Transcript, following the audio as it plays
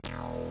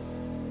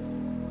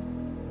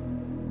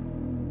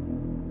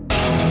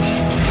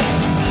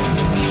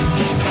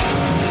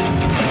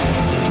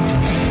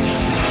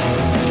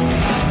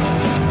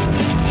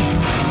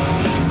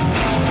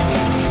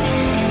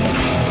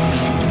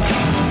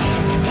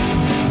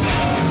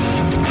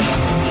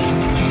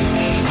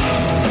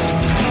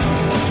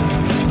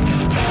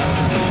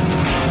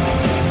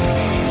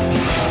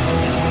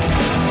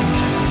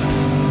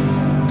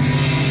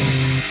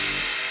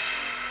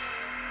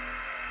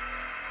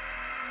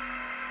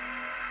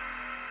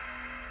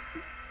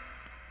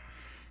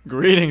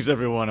Greetings,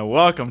 everyone, and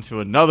welcome to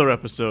another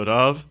episode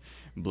of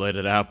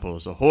Bladed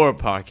Apples, a horror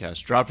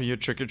podcast dropping your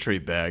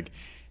trick-or-treat bag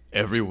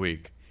every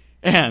week.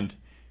 And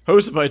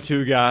hosted by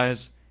two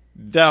guys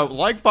that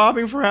like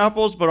bobbing for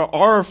apples but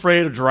are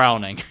afraid of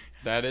drowning.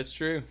 That is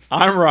true.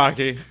 I'm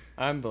Rocky.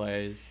 I'm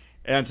Blaze.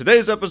 And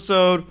today's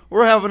episode,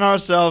 we're having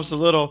ourselves a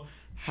little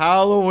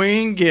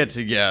Halloween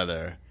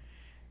get-together.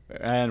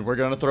 And we're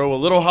going to throw a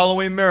little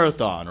Halloween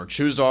marathon or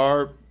choose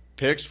our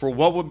picks for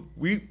what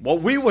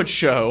we would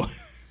show.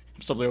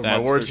 I'm stumbling over my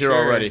words here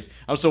already.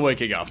 I'm still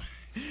waking up.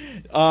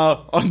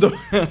 On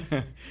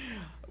the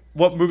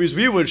what movies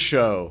we would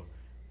show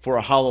for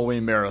a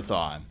Halloween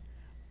marathon.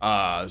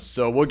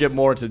 So we'll get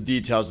more into the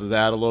details of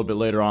that a little bit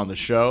later on in the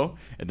show.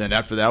 And then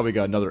after that, we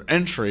got another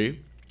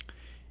entry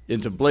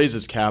into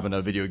Blaze's cabinet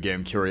of video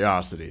game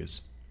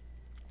curiosities.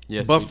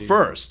 Yes, but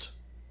first,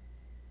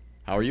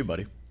 how are you,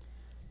 buddy?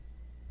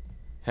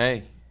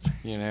 Hey,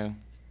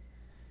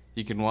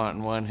 you can want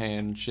in one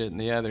hand and shit in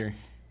the other.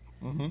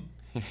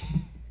 Mm-hmm.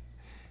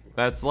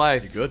 That's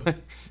life. You good?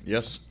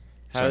 Yes.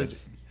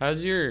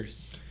 How's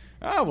yours?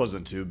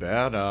 Wasn't too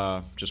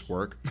bad. Just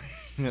work.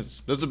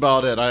 That's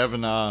about it. I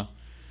haven't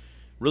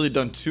really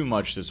done too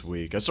much this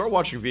week. I started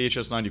watching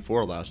VHS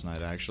 94 last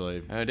night,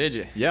 actually. Oh, did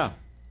you? Yeah.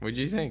 What'd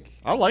you think?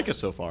 I like it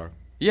so far.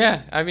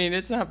 Yeah, I mean,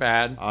 it's not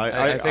bad.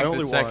 I think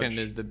only the second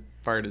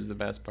watched- is the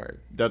best part.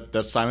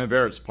 That's Simon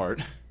Barrett's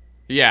part.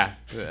 Yeah.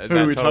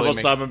 We talked about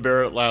Simon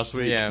Barrett last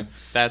week. Yeah,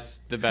 that's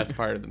the best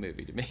part of the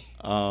movie to me.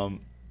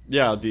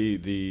 Yeah,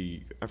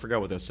 the I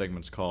forgot what that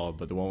segment's called,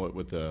 but the one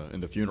with the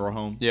in the funeral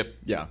home. Yep.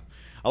 Yeah,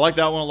 I like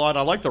that one a lot.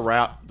 I like the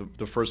rap,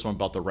 the first one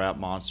about the rat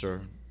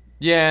monster.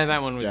 Yeah,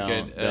 that one was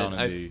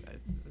good.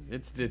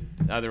 It's the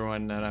other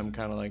one that I'm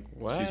kind of like,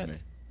 what? Excuse me.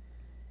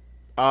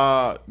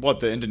 What,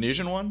 the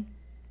Indonesian one?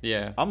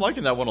 Yeah. I'm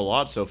liking that one a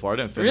lot so far. I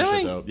didn't finish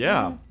it though.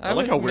 Yeah, I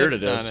like how weird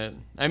it is.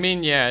 I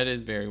mean, yeah, it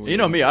is very weird. You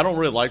know me, I don't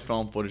really like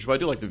film footage, but I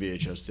do like the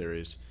VHS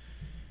series.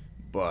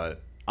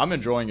 But I'm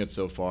enjoying it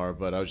so far.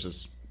 But I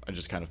just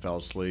kind of fell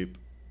asleep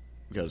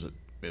because it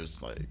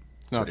was like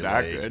it's not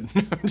that good.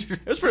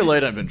 It's pretty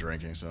late. I've been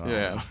drinking, so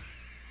yeah.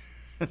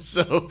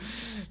 So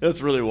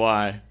that's really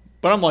why.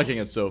 But I'm liking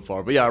it so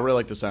far. But yeah, I really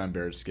like the Simon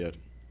Barrett skit.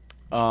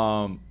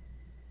 But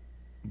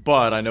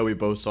I know we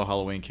both saw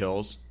Halloween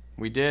Kills.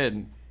 We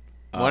did.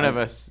 One of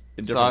us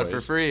saw it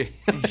for free.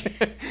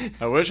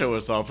 I wish I would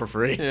have saw it for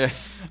free. Yeah.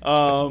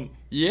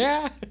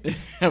 Yeah.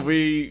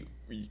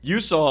 You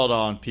saw it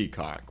on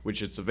Peacock,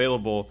 which it's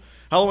available.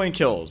 Halloween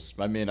Kills.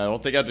 I mean, I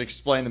don't think I have to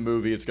explain the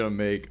movie. It's going to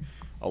make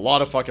a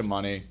lot of fucking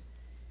money.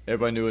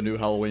 Everybody knew a new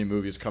Halloween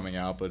movie is coming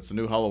out, but it's a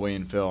new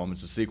Halloween film.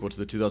 It's a sequel to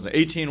the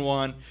 2018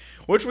 one,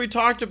 which we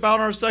talked about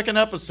in our second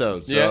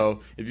episode.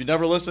 So if you've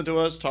never listened to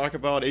us talk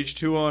about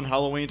H2O and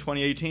Halloween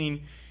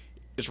 2018,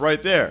 it's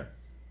right there.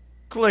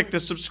 Click the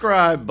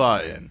subscribe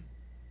button.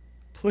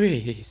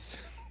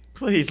 Please.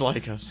 Please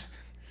like us.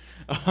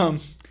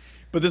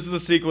 But this is a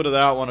sequel to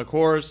that one, of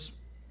course.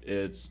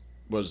 It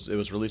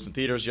was released in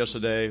theaters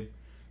yesterday,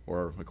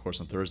 or of course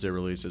on Thursday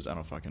releases. I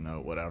don't fucking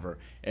know, whatever.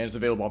 And it's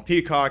available on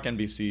Peacock,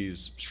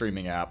 NBC's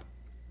streaming app.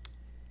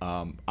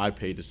 I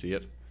paid to see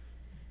it.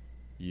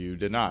 You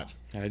did not.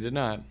 I did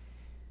not.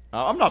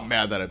 I'm not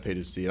mad that I paid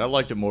to see it. I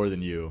liked it more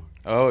than you.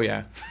 Oh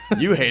yeah.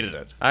 You hated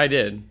it. I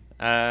did.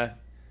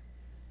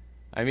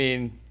 I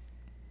mean,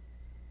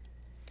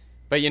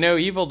 but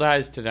evil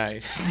dies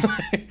tonight.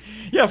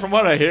 Yeah, from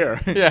what I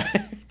hear. Yeah.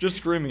 Just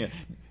screaming it.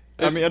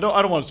 I mean, I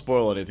don't want to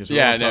spoil anything. So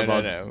yeah, I don't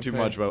want to talk about too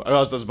much about. I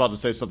was about to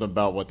say something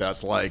about what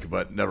that's like,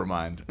 but never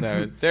mind.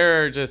 No,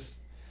 there are just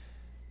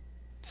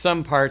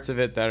some parts of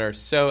it that are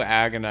so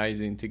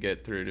agonizing to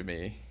get through to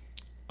me.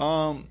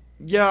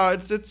 Yeah,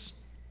 it's.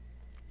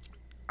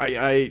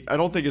 I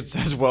don't think it's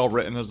as well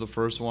written as the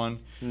first one.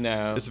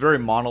 No, it's very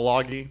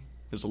monologue-y.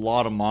 There's a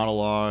lot of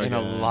monologue and a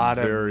lot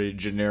of very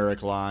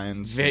generic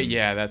lines.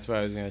 Yeah, that's what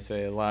I was gonna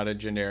say. A lot of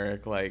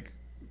generic,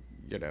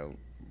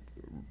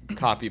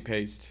 copy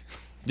paste.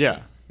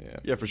 Yeah,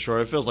 for sure.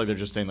 It feels like they're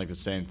just saying like the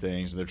same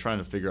things, and they're trying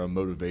to figure out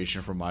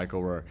motivation for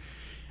Michael. Where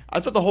I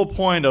thought the whole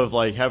point of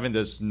like having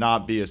this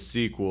not be a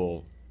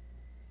sequel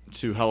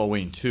to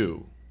Halloween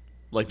 2,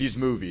 like these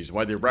movies,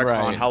 why they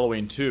retcon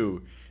Halloween 2,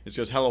 is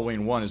because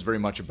Halloween 1 is very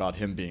much about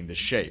him being the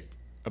shape,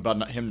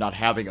 about him not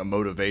having a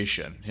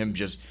motivation, him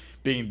just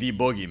being the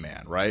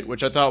boogeyman, right?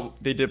 Which I thought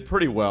they did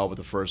pretty well with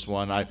the first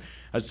one. I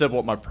said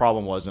what my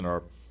problem was in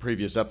our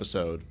previous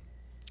episode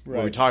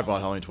where we talked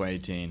about Halloween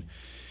 2018.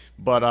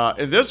 But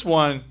in this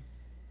one,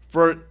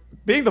 for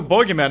being the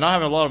boogeyman, not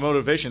having a lot of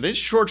motivation, they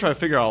sure try to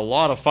figure out a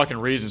lot of fucking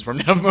reasons for him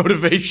to have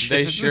motivation.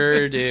 They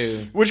sure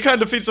do. Which kind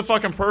of defeats the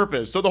fucking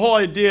purpose. So the whole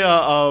idea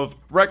of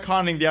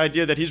retconning the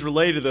idea that he's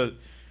related to the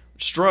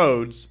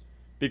Strodes,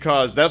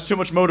 because that's too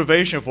much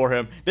motivation for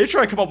him, they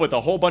try to come up with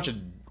a whole bunch of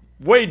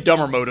way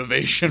dumber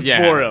motivation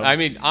for him. I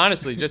mean,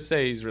 honestly, just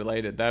say he's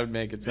related. That would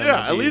make it sound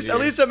at least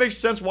that makes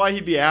sense why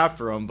he'd be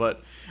after him,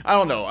 but I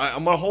don't know.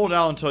 I'm going to hold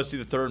out until I see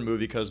the third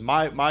movie, because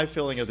my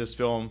feeling of this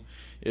film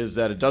is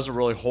that it doesn't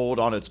really hold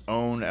on its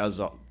own as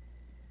a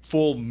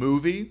full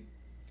movie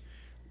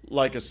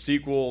like a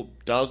sequel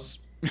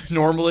does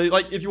normally.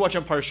 Like, if you watch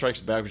Empire Strikes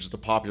Back, which is the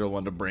popular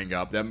one to bring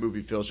up, that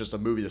movie feels just a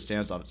movie that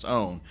stands on its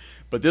own.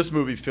 But this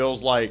movie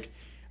feels like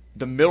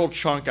the middle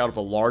chunk out of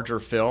a larger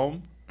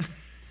film.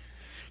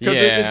 Because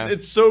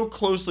it so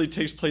closely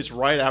takes place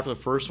right after the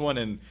first one,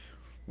 and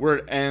where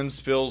it ends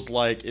feels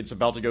like it's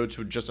about to go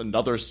to just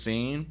another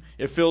scene.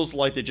 It feels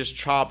like they just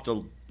chopped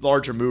a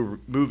larger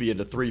movie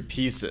into 3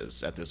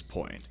 pieces at this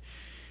point.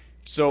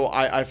 So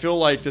I feel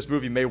like this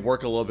movie may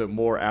work a little bit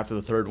more after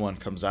the third one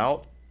comes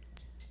out.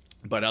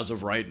 But as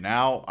of right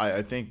now,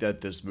 I think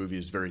that this movie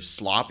is very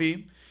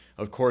sloppy.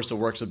 Of course, it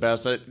works the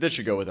best. This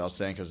should go without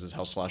saying because this is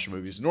how slasher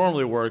movies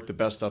normally work. The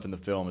best stuff in the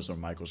film is when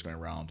Michael's going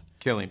around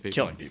killing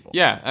people.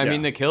 Yeah, I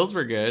mean, the kills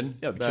were good.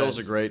 Yeah, the kills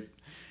are great.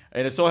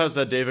 And it still has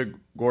that David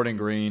Gordon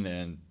Green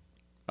and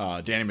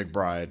Danny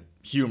McBride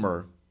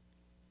humor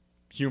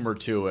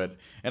to it.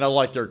 And I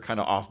like their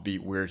kind of offbeat,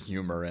 weird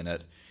humor in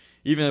it.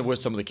 Even with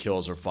some of the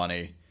kills are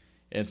funny.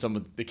 And some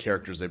of the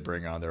characters they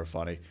bring on, they're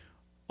funny.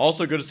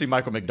 Also good to see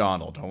Michael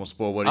McDonald. I won't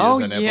spoil what he is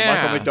in it. But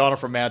Michael McDonald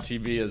from Mad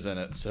TV is in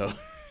it, so...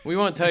 We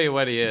won't tell you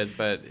what he is,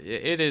 but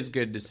it is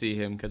good to see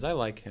him because I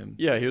like him.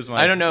 Yeah, he was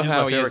my. I don't know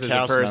how he is as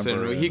a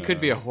person. He could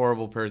be a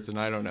horrible person.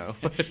 I don't know.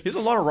 He's a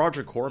lot of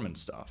Roger Corman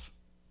stuff.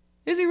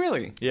 Is he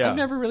really? Yeah. I've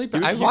never really.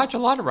 I watch a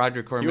lot of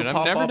Roger Corman.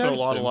 I've never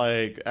noticed a lot him. of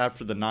like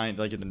after the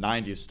like in the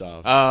 '90s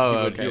stuff.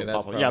 Oh, okay.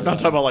 Yeah, I'm not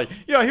talking about like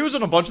he was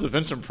in a bunch of the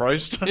Vincent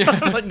Price stuff. Yeah.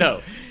 Like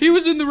no, he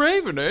was in The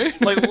Raven, eh?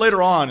 Like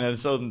later on, and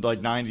so in like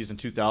 '90s and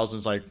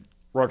 2000s, like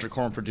Roger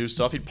Corman produced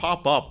stuff. He'd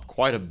pop up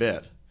quite a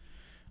bit.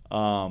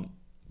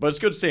 But it's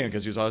good to see him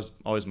because he was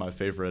always my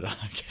favorite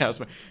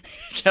cast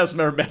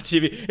member of Mad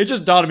TV. It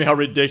just dawned on me how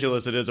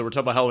ridiculous it is that we're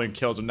talking about Halloween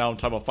Kills and now I'm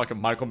talking about fucking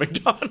Michael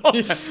McDonald.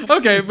 Yeah.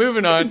 Okay,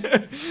 moving on.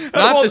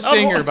 Not the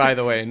singer, by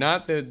the way.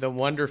 Not the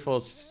wonderful,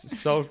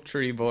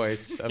 sultry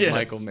voice of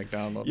Michael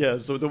McDonald. Yeah,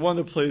 so the one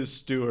that plays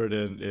Stewart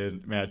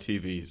in Mad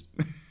TV.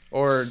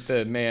 Or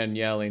the man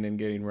yelling and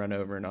getting run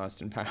over in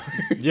Austin Powers.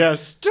 Yeah,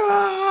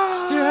 stop!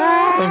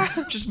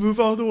 Stop! Just move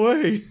out of the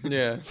way.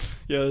 Yeah.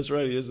 Yeah, that's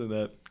right. He is in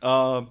that.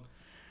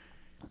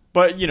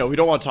 But, we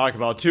don't want to talk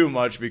about too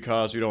much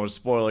because we don't want to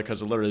spoil it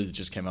because it literally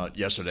just came out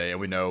yesterday and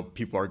we know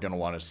people are going to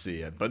want to see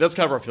it. But that's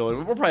kind of our feeling.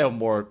 We'll probably have a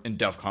more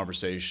in-depth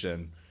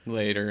conversation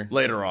later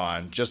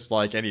on, just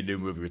like any new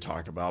movie we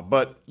talk about.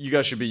 But you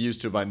guys should be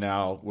used to it by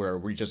now where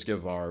we just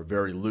give our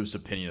very loose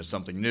opinion of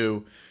something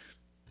new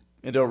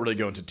and don't really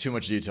go into too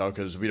much detail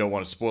because we don't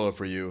want to spoil it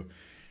for you.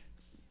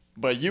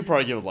 But you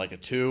probably give it like a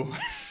 2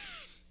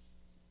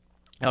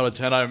 out of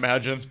 10, I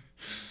imagine.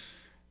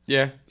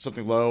 Yeah.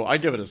 Something low. I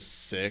give it a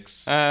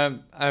 6.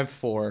 I'm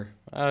 4.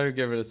 I would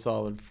give it a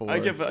solid 4.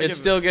 It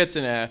still gets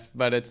an F,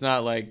 but it's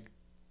not like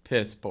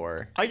piss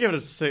poor. I give it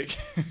a 6.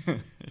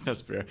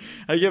 That's fair.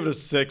 I give it a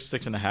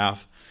 6.5 out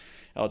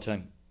of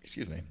 10.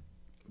 Excuse me.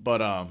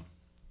 But I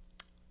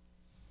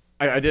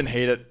didn't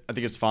hate it. I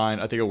think it's fine.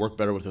 I think it worked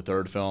better with the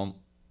third film.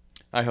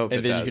 I hope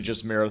and then you could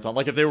just marathon.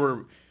 Like if they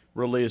were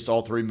release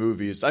all 3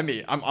 movies. I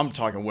mean, I'm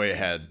talking way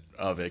ahead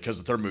of it because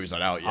the third movie's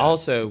not out yet.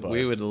 Also,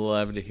 we would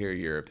love to hear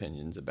your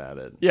opinions about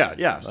it. Yeah.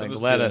 Like,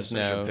 let us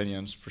know your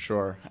opinions for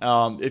sure.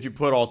 If you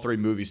put all 3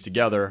 movies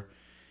together,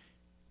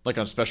 like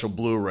on a special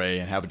Blu-ray,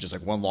 and have it just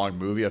like one long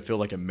movie, I feel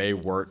like it may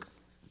work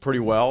pretty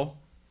well.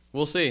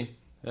 We'll see.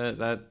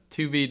 That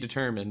to be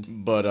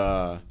determined.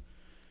 But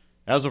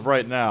as of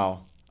right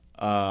now,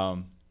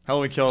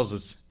 Halloween Kills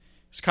is.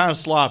 It's kind of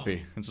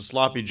sloppy. It's a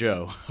sloppy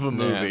Joe of a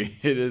movie.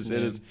 Yeah. It is.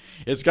 It is.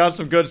 It's got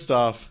some good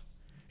stuff.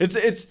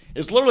 It's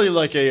literally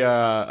like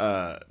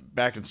a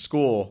back in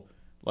school,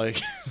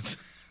 like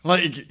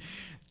like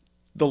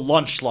the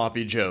lunch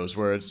sloppy Joes,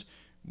 where it's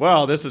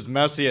this is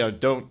messy. I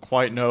don't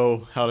quite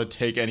know how to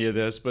take any of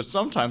this, but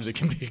sometimes it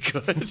can be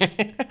good.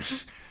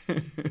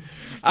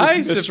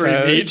 I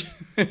suppose.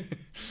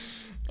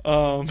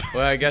 Well,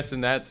 I guess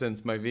in that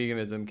sense, my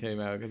veganism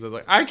came out because I was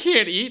like, I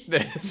can't eat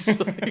this.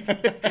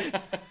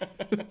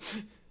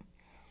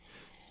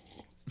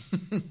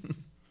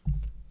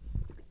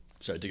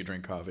 Sorry, take a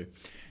drink of coffee.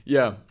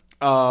 Yeah,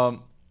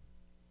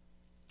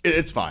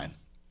 it's fine.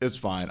 It's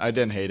fine. I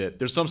didn't hate it.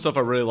 There's some stuff I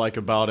really like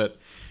about it.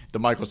 The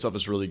Michael stuff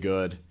is really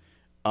good.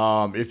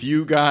 If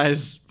you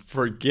guys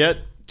forget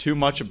too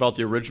much about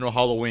the original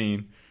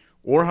Halloween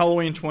or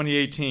Halloween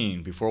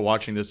 2018 before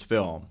watching this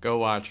film, go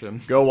watch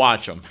them. Go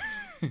watch them.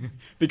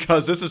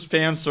 Because this is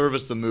fan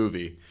service the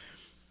movie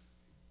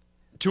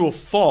to a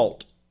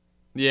fault.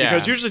 Yeah.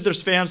 Because usually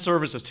there's fan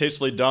service that's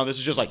tastefully done. This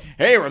is just like,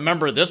 hey,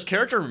 remember this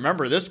character?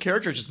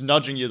 Just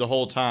nudging you the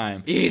whole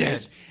time. Eat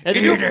it. And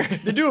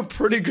they do a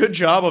pretty good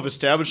job of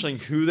establishing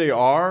who they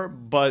are,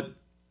 but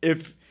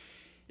if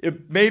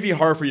it may be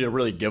hard for you to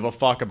really give a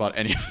fuck about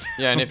any of them.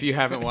 Yeah, and if you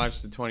haven't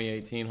watched the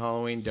 2018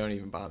 Halloween, don't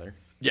even bother.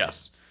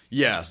 Yes,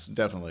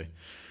 definitely.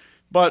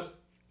 But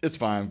it's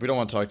fine. We don't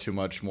want to talk too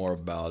much more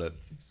about it.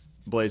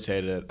 Blaze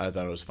hated it. I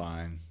thought it was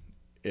fine.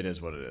 It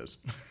is what it is.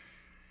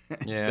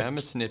 Yeah, I'm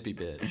a snippy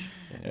bitch.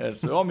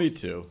 Yes, well, me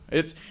too.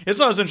 It's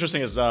not as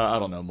interesting as I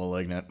don't know,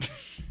 Malignant.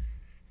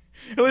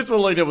 At least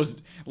Malignant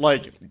was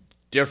like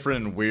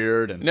different and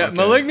weird and No,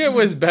 Malignant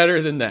was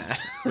better than that.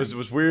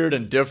 was weird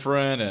and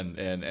different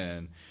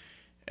and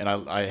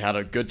I had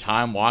a good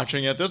time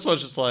watching it. This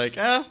was just like,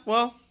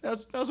 well,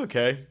 that's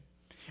okay.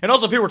 And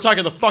also, people were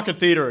talking the fucking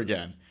theater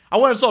again. I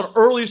went and saw an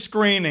early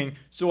screening,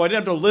 so I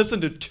didn't have to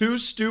listen to two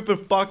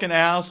stupid fucking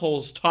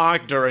assholes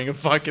talk during a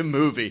fucking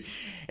movie.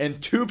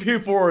 And two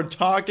people were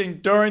talking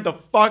during the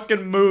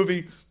fucking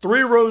movie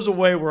 3 rows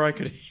away where I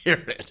could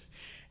hear it.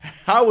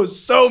 I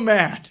was so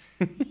mad.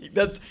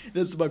 That's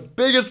my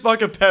biggest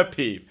fucking pet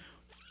peeve.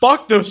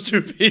 Fuck those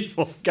two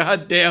people.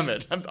 God damn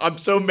it. I'm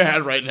so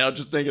mad right now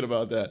just thinking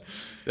about that.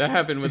 That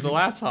happened with the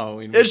last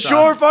Halloween. It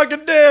sure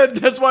fucking did.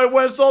 That's why I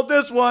went and saw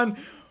this one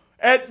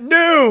at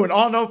noon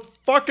on a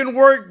fucking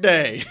work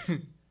day.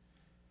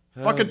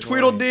 Fucking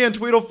Tweedledee and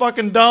Tweedle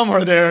fucking Dumb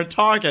are there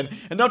talking.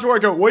 And after I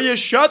go, will you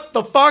shut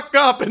the fuck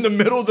up in the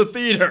middle of the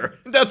theater?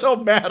 That's how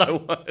mad I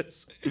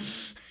was.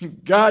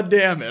 God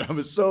damn it. I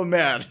was so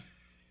mad.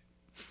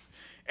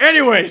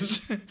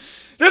 Anyways, this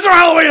is our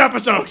Halloween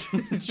episode.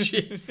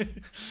 Shit.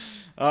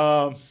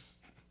 I'm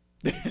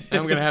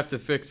going to have to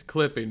fix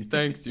clipping.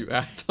 Thanks, you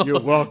asshole.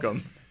 You're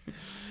welcome.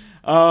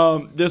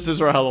 This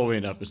is our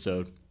Halloween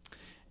episode.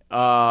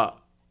 Not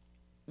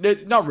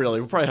really.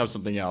 We'll probably have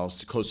something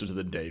else closer to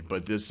the date,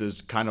 but this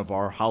is kind of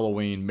our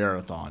Halloween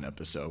marathon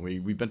episode.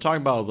 We've been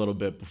talking about it a little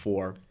bit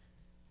before.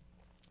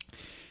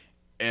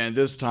 And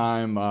this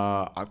time,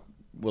 I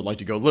would like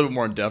to go a little bit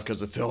more in depth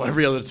because I feel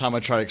every other time I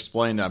try to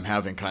explain it, I'm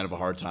having kind of a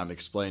hard time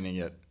explaining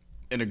it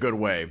in a good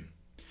way.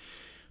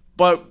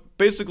 But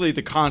basically,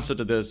 the concept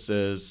of this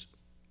is,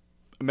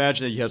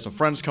 imagine that you have some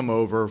friends come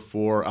over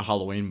for a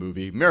Halloween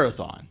movie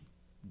marathon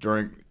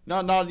during,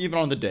 not even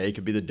on the day, it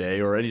could be the day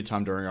or any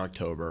time during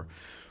October.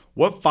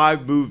 What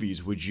 5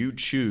 movies would you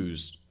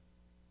choose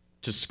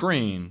to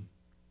screen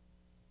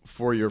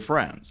for your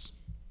friends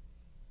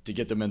to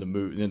get them in the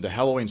mood, in the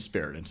Halloween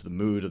spirit, into the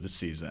mood of the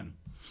season?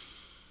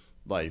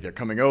 Like, they're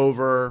coming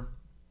over,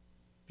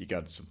 you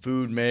got some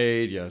food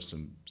made, you have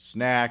some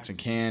snacks and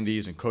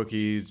candies and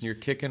cookies. You're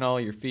kicking all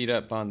your feet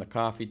up on the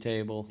coffee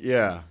table.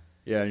 Yeah,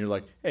 and you're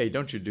like, hey,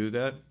 don't you do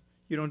that?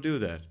 You don't do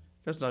that.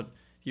 That's not,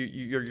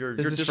 you're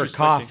This is for disrespecting-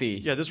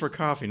 coffee. Yeah, this is for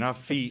coffee, not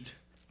feet.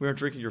 We aren't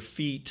drinking your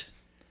feet.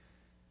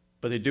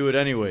 But they do it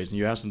anyways, and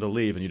you ask them to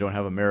leave, and you don't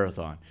have a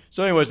marathon.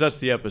 So anyways, that's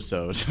the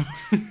episode.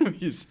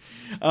 You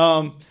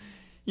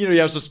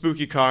have some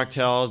spooky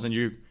cocktails, and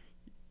you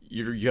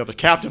have a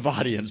captive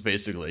audience,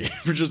 basically.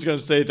 We're just going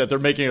to say that they're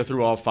making it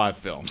through all 5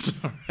 films.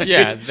 Right?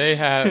 Yeah, they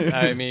have,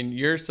 I mean,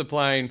 you're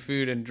supplying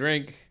food and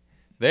drink.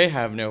 They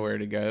have nowhere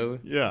to go.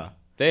 Yeah.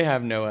 They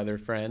have no other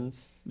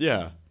friends.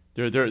 Yeah.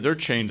 They're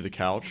chained to the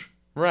couch.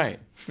 Right.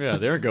 Yeah,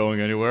 they're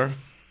going anywhere.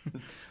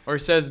 Or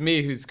says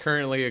me, who's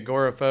currently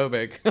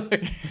agoraphobic.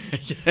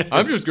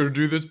 I'm just going to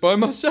do this by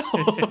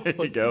myself.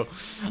 There you go.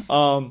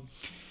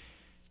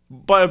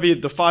 But it'd be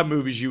the 5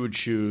 movies you would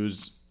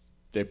choose.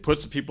 They put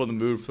some people in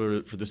the mood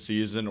for the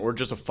season, or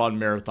just a fun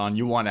marathon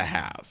you want to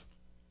have.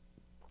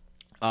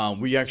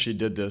 We actually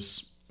did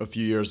this a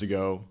few years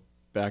ago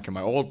back in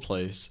my old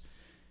place.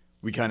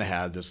 We kind of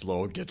had this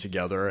little get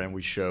together, and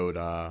we showed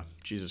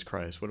Jesus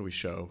Christ. What did we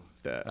show?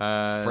 That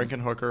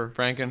Frankenhooker,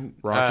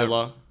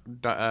 Rockula,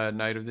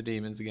 Night of the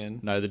Demons again.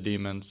 Night of the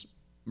Demons,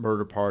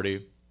 Murder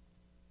Party.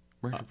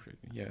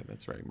 Yeah,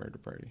 that's right, Murder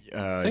Party.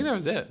 I think that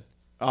was it.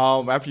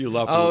 After you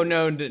left. Oh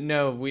no!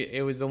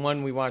 It was the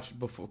one we watched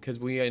before because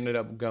we ended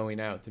up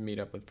going out to meet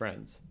up with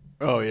friends.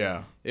 Oh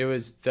yeah. It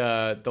was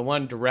the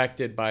one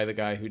directed by the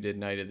guy who did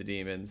Night of the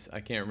Demons.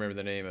 I can't remember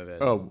the name of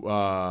it.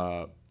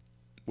 Oh,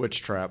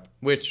 Witch Trap.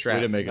 Witch Trap.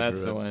 We didn't make it That's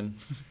through the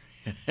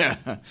it.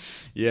 one.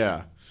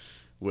 Yeah.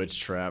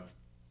 Witch Trap.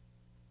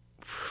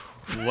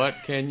 What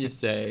can you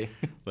say?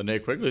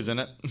 Linnea Quigley's in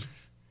it.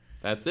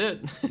 That's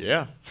it.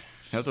 Yeah.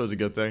 That's always a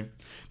good thing.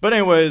 But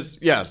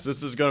anyways, yes,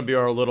 this is going to be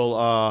our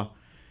little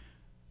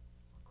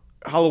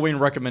Halloween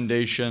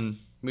recommendation.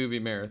 Movie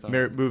marathon.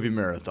 Movie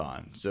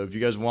marathon. So if you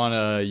guys want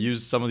to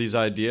use some of these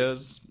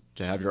ideas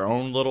to have your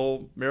own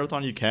little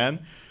marathon, you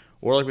can.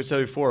 Or like we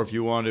said before, if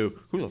you want to...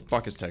 Who the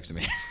fuck is texting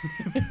me?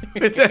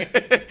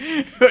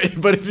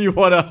 But if you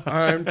want to...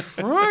 I'm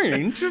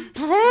trying to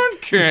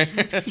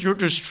podcast. You're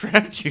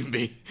distracting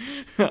me.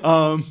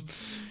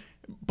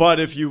 But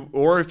if you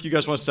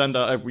guys want to send...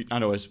 I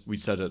know we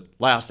said it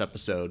last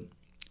episode,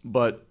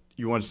 but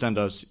you want to send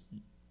us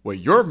what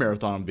your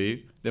marathon will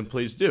be, then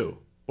please do.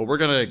 But we're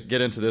going to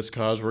get into this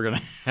because we're going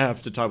to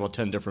have to talk about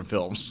 10 different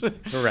films.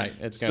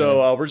 Right.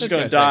 So we're just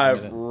going to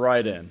dive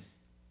right in.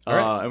 All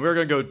right. And we're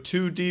going to go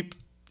too deep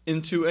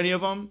into any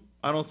of them,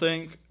 I don't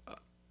think.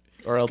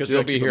 Or else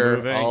you'll be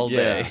here all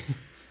day.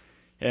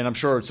 And I'm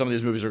sure some of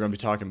these movies we're going to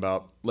be talking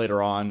about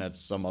later on at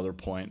some other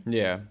point.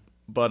 Yeah.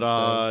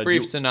 But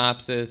brief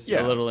synopsis,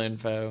 a little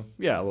info.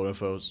 Yeah, a little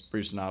info,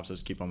 brief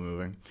synopsis, keep on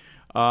moving.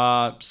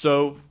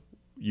 So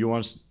you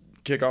want to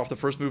kick off the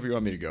first movie or you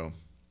want me to go?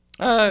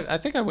 I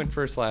think I went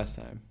first last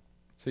time.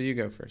 So you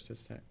go first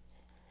this time.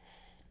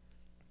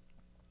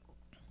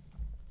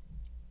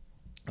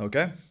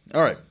 Okay.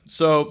 All right.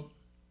 So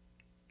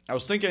I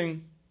was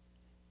thinking,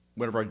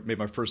 whenever I made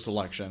my first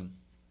selection,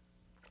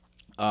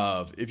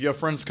 if you have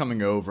friends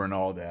coming over and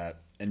all that,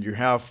 and you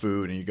have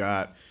food and you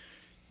got,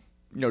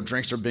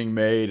 drinks are being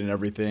made and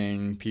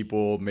everything,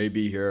 people may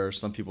be here,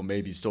 some people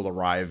may be still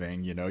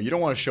arriving, you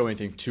don't want to show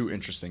anything too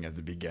interesting at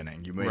the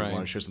beginning. You may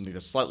want to show something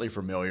that's slightly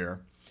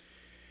familiar.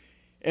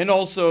 And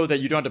also that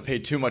you don't have to pay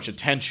too much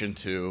attention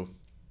to,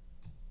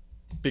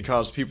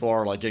 because people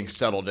are like getting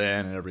settled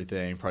in and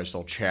everything, probably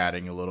still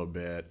chatting a little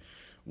bit,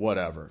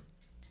 whatever.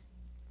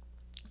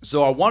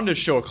 So I wanted to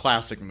show a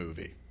classic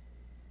movie.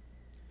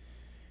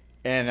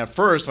 And at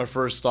first, my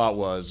first thought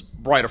was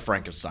Bride of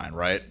Frankenstein,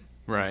 right?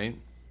 Right.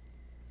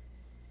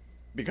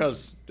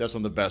 Because that's one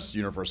of the best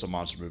Universal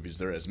monster movies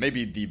there is.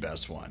 Maybe the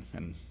best one.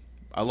 And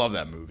I love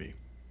that movie.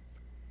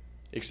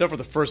 Except for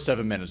the first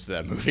 7 minutes of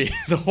that movie.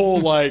 The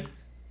whole,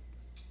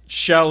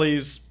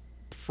 Shelley's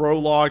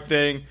prologue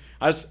thing.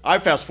 I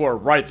fast forward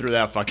right through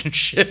that fucking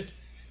shit.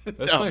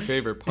 That's my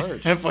favorite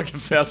part. I'm fucking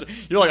fast.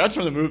 You're like, I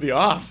turned the movie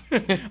off.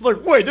 I'm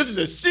like, wait, this is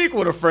a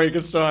sequel to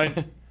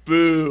Frankenstein.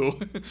 Boo.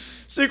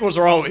 Sequels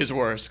are always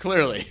worse,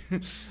 clearly.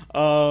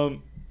 So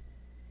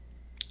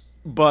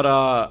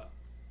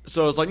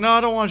I was like, no, I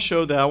don't want to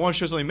show that. I want to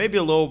show something maybe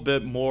a little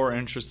bit more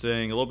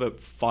interesting, a little bit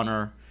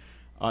funner.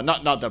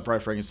 Not that Bride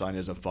of Frankenstein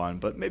isn't fun,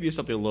 but maybe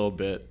something a little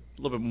bit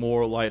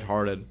more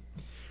lighthearted.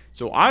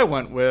 So I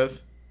went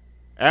with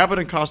Abbott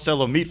and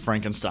Costello Meet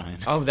Frankenstein.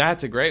 Oh,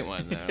 that's a great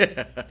one, though.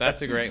 Yeah.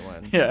 That's a great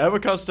one. Yeah, Abbott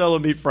and Costello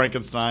Meet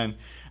Frankenstein.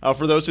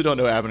 For those who don't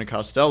know, Abbott and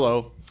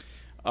Costello,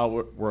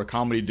 we're a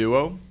comedy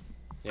duo.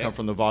 Yeah. Come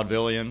from the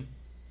vaudevillian.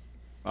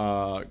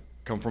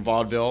 Come from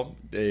vaudeville.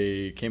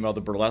 They came out of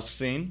the burlesque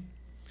scene.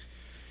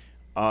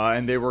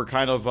 And they were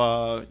kind of,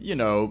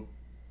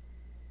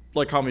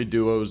 like comedy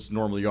duos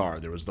normally are.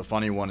 There was the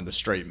funny one and the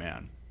straight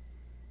man.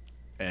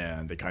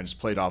 And they kind of just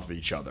played off of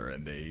each other.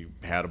 And they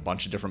had a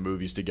bunch of different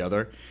movies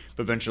together.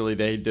 But eventually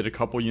they did a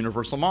couple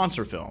Universal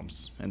monster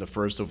films. And the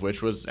first of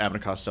which was Abbott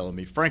and Costello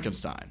Meet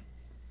Frankenstein.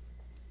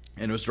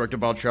 And it was directed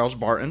by Charles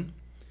Barton.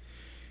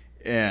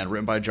 And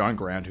written by John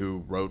Grant,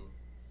 who wrote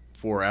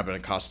for Abbott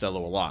and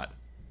Costello a lot.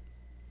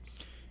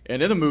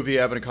 And in the movie,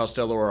 Abbott and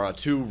Costello are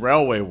two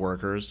railway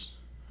workers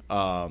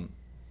at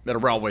a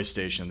railway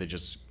station. They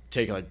just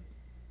take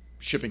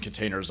shipping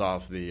containers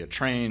off the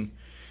train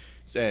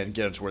and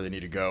get them to where they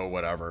need to go,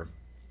 whatever.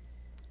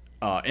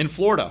 In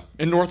Florida,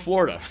 in North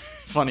Florida,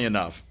 funny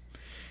enough.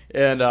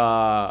 And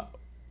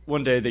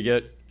one day they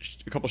get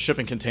a couple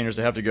shipping containers.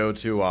 They have to go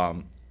to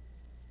a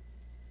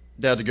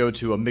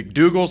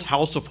McDougal's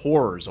House of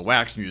Horrors, a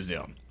wax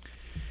museum.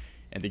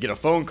 And they get a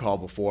phone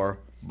call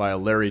by a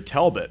Larry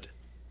Talbot,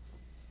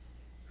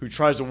 who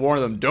tries to warn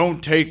them,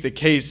 don't take the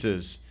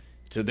cases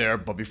to there.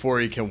 But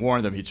before he can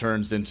warn them, he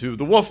turns into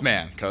the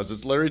Wolfman, because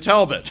it's Larry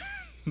Talbot,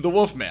 the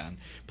Wolfman,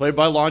 played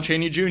by Lon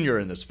Chaney Jr.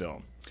 in this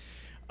film.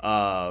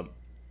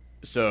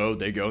 So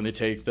they go and they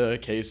take the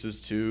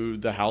cases to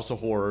the House of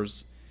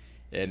Horrors.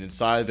 And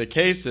inside the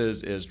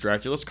cases is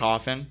Dracula's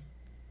coffin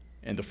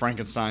and the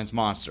Frankenstein's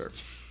monster.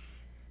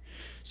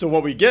 So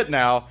what we get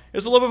now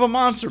is a little bit of a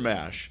monster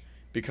mash,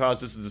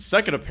 because this is the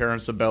second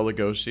appearance of Bela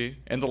Lugosi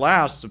and the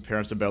last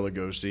appearance of Bela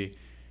Lugosi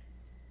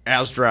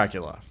as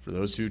Dracula. For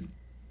those who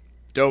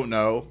don't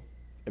know,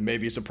 and may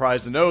be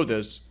surprised to know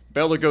this,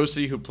 Bela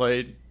Lugosi, who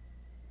played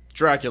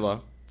Dracula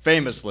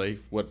famously,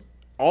 what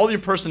all the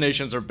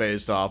impersonations are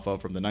based off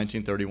of from the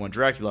 1931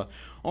 Dracula,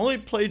 only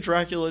played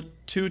Dracula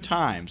 2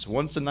 times.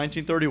 Once in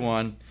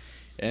 1931,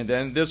 and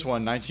then this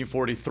one,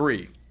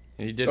 1943.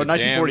 He did a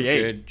 1948.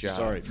 Damn good job.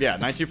 Sorry. Yeah,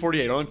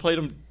 1948. Only played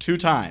him 2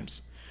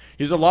 times.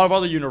 He's in a lot of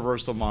other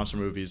Universal monster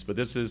movies, but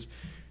this is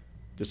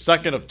the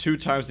second of 2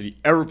 times that he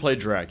ever played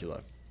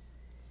Dracula.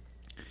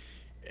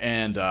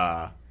 And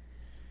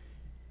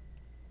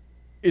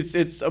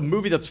it's a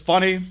movie that's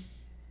funny.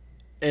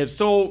 It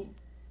still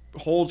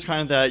holds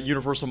kind of that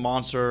Universal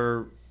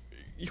monster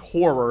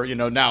horror.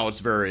 Now it's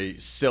very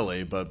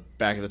silly, but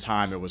back at the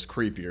time it was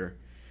creepier.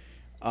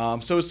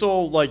 So it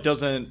still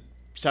doesn't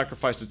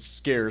sacrifice its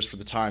scares for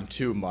the time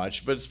too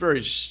much, but it's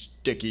very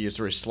sticky, it's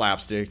very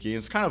slapsticky, and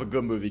it's kind of a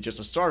good movie just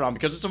to start on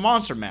because it's a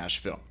monster mash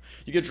film.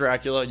 You get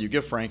Dracula, you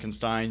get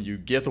Frankenstein, you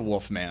get the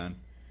Wolfman,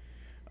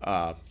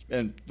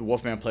 and the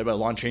Wolfman played by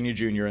Lon Chaney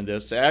Jr. in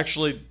this.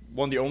 Actually,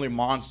 one of the only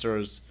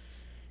monsters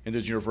in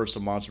these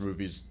Universal monster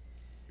movies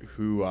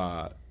who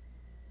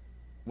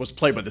was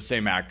played by the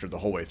same actor the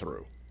whole way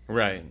through.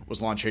 Right.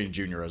 Was Lon Chaney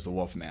Jr. as the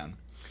Wolfman.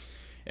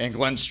 And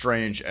Glenn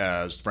Strange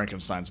as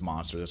Frankenstein's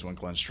monster. This one,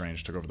 Glenn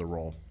Strange took over the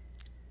role.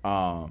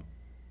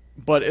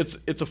 But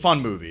it's a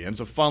fun movie. And it's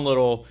a fun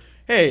little,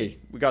 hey,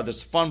 we got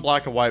this fun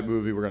black and white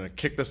movie. We're going to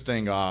kick this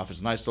thing off.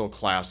 It's a nice little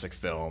classic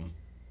film.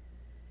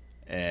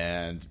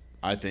 And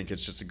I think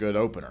it's just a good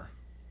opener.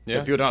 Yeah.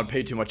 That people don't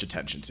pay too much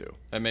attention to.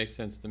 That makes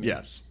sense to me.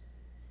 Yes.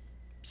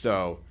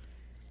 So,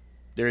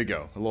 there you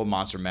go. A little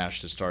monster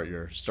mash to start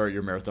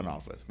your marathon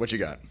off with. What you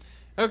got?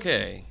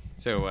 Okay.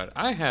 So what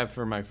I have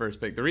for my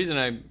first pick, the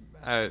reason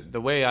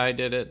the way I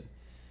did it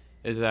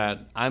is that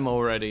I'm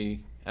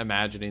already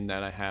imagining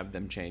that I have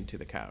them chained to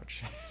the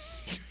couch.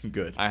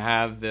 Good. I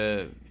have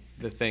the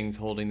the things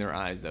holding their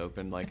eyes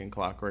open, like in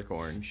Clockwork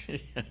Orange.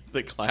 Yeah,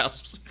 the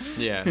clasps.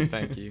 Yeah,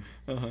 thank you.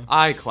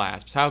 Eye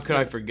clasps. How could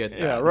I forget that?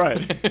 Yeah,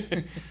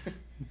 right.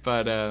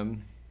 But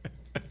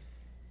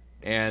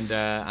and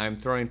I'm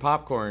throwing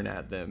popcorn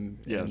at them.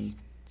 Yes. And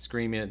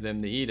screaming at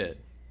them to eat it.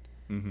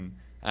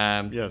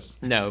 Mm-hmm.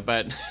 Yes. No,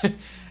 but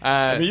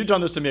I mean, you've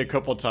done this to me a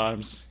couple of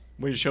times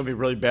when you show me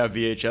really bad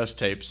VHS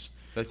tapes.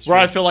 That's where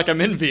true. I feel like I'm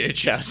in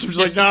VHS. I'm just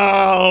like,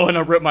 no, and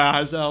I rip my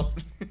eyes out.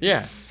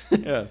 Yeah.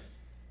 Yeah.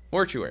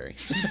 Mortuary.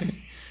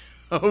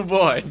 Oh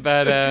boy.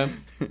 But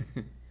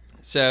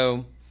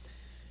so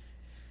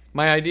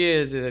my idea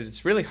is that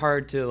it's really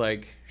hard to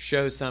like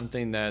show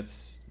something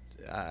that's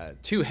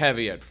too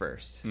heavy at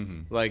first.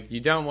 Mm-hmm. Like you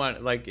don't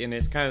want like, and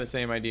it's kind of the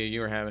same idea you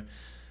were having.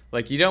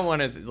 Like you don't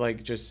want to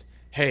like just,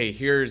 hey,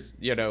 here's,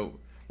 you know,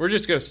 we're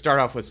just going to start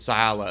off with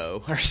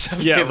Silo or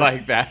something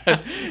like that.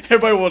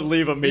 Everybody would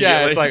leave immediately.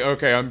 Yeah, it's like,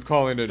 okay, I'm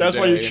calling it That's a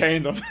why day. you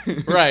chain them.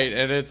 Right,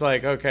 and it's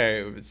like,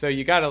 okay, so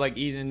you got to like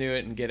ease into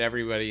it and get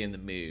everybody in the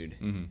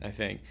mood, I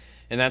think.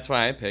 And that's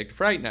why I picked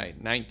Fright Night,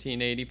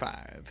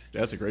 1985.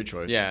 That's a great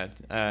choice. Yeah,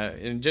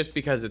 and just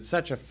because it's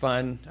such a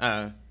fun,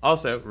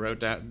 also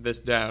wrote this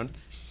down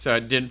so I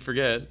didn't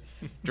forget,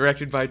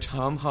 directed by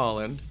Tom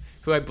Holland,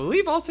 who I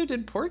believe also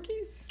did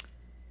Porky's?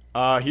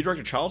 He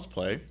directed Child's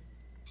Play.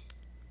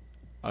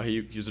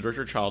 He's the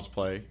director of Child's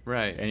Play,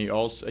 Right? And he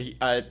also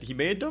he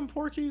may have done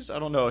Porky's. I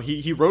don't know.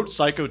 He wrote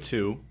Psycho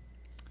 2.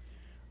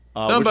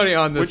 Somebody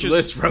on this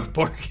list wrote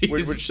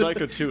Porky's, which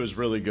Psycho 2 is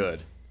really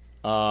good.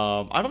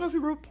 I don't know if he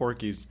wrote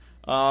Porky's,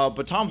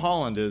 but Tom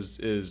Holland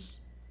is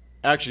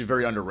actually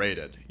very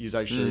underrated. He's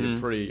actually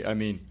pretty. I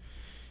mean,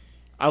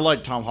 I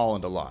like Tom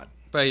Holland a lot.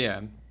 But yeah,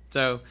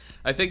 so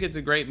I think it's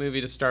a great movie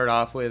to start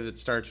off with. It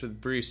starts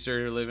with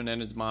Brewster living in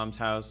his mom's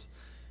house.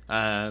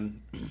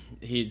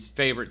 His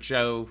favorite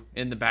show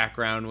in the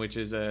background, which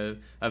is a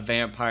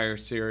vampire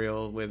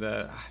serial with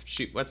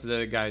what's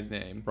the guy's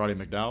name? Roddy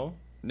McDowell?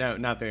 No,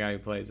 not the guy who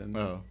plays him.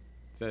 Oh.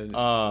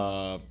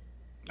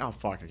 Oh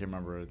fuck, I can't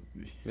remember it.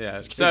 Yeah,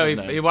 so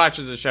he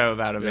watches a show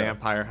about a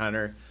vampire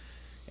hunter,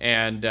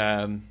 and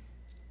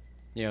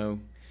you know,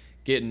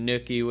 getting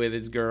nookie with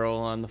his girl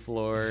on the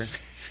floor.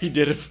 He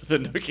did it for the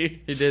nookie.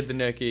 He did the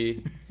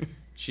nookie.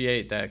 She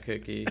ate that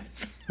cookie.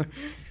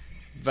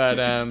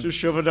 But just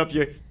shove it up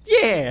your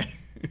yeah.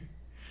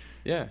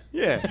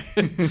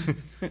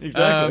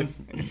 Exactly.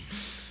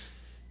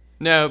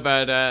 No,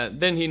 but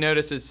then he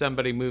notices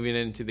somebody moving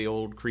into the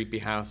old creepy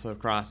house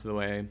across the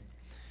way,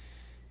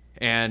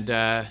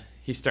 and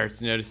he starts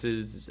to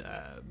notice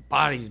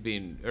bodies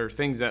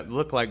things that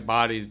look like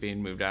bodies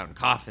being moved out, and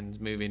coffins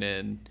moving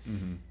in,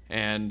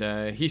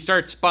 and he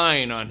starts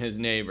spying on his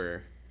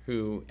neighbor,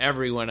 who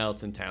everyone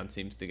else in town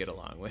seems to get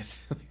along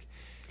with.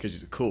 Because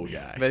he's a cool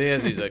guy. But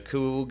he's a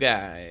cool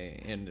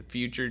guy and the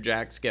future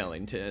Jack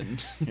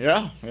Skellington.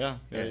 Yeah,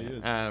 he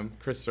is.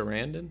 Chris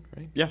Sarandon,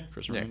 right? Yeah,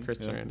 Chris Sarandon. Yeah, Chris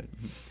Sarandon.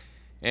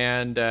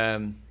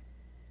 And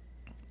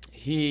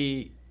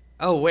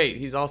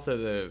he's also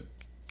the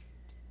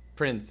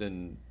prince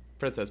and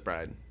Princess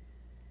Bride.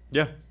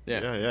 Yeah, he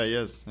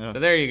is. Yeah. So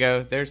there you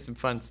go. There's some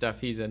fun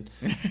stuff he's in.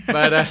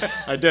 But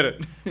I did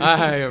it.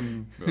 I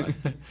am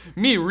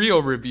me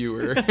real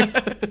reviewer.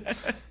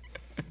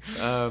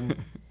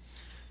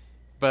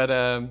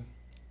 But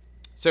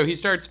so he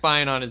starts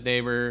spying on his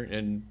neighbor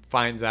and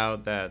finds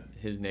out that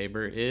his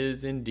neighbor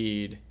is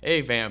indeed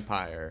a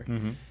vampire.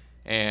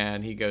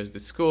 And he goes to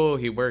school.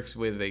 He works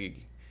with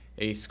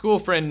a school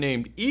friend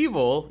named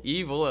Evil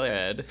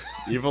Ed.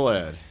 Evil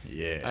Ed,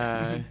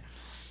 yeah.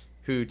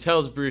 Who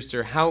tells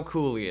Brewster how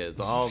cool he is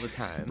all the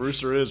time.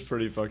 Brewster is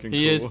pretty fucking cool.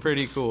 He is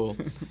pretty cool.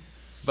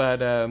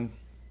 But,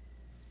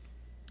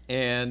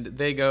 and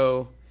they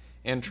go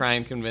and try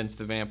and convince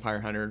the vampire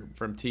hunter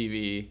from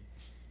TV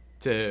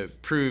to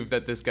prove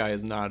that this guy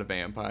is not a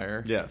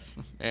vampire. Yes.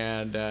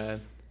 And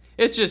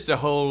it's just a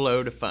whole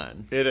load of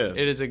fun. It is.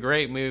 It is a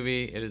great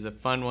movie. It is a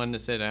fun one to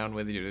sit down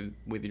with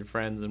your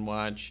friends and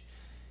watch.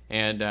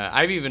 And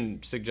I've even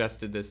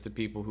suggested this to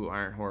people who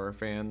aren't horror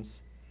fans,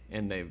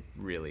 and they've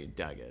really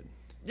dug it.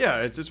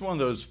 Yeah, it's one of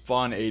those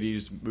fun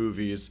 80s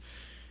movies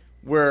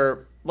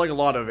where, like a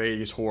lot of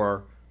 80s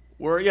horror,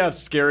 where, yeah, it's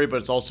scary, but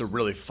it's also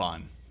really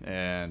fun.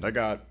 And I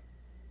got...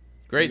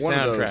 Great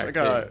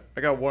soundtrack.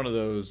 I got one of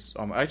those.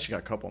 I actually got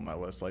a couple on my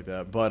list like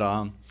that. But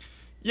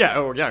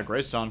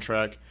great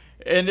soundtrack.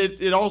 And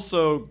it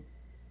also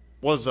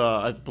was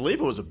I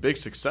believe it was a big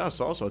success.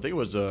 Also, I think it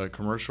was a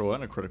commercial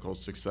and a critical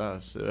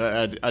success.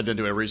 I didn't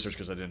do any research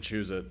because I didn't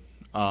choose it.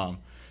 But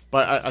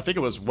I think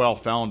it was well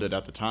founded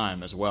at the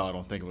time as well. I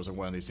don't think it was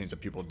one of these things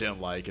that people didn't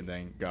like and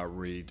then got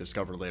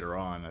rediscovered later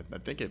on. I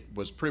think it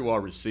was pretty well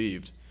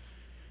received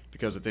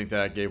because I think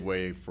that gave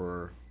way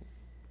for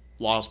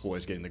Lost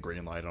Boys getting the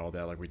green light and all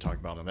that, like we talked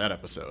about in that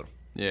episode.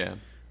 Yeah.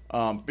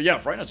 But yeah,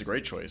 Fright Night's a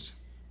great choice.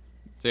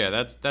 So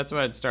yeah, that's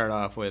what I'd start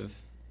off with.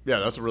 Yeah,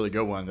 that's a really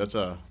good one. That's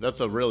a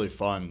really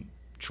fun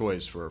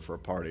choice for a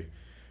party.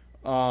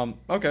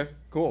 Okay,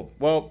 cool.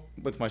 Well,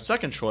 with my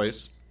second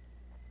choice,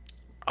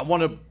 I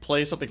want to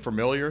play something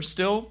familiar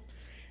still.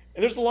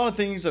 And there's a lot of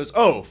things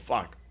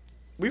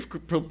we've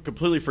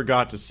completely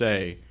forgot to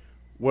say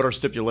what our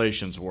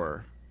stipulations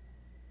were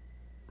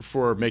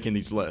for making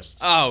these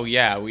lists. Oh,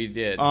 yeah, we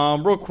did.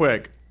 Real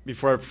quick,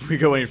 before we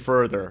go any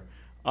further,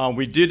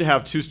 we did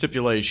have 2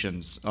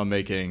 stipulations on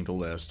making the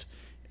list,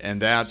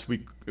 and that's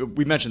we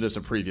mentioned this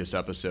in a previous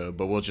episode,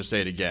 but we'll just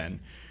say it again.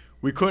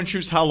 We couldn't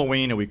choose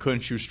Halloween, and we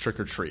couldn't choose Trick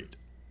or Treat.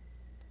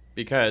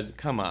 Because,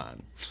 come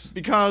on.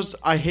 Because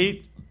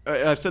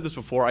I've said this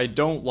before, I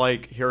don't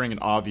like hearing an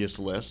obvious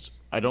list.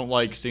 I don't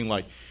like seeing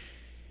like,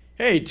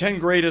 hey, 10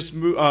 greatest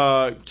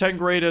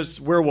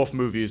werewolf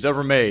movies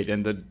ever made,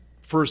 and the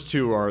first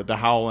 2 are The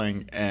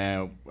Howling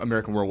and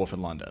American Werewolf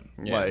in London.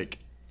 Yeah. Like,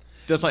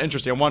 that's not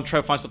interesting. I want to try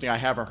to find something I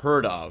haven't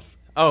heard of.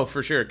 Oh,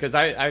 for sure. Because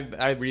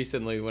I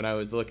recently, when I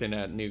was looking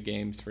at new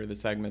games for the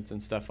segments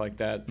and stuff like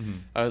that,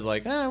 I was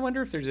like, I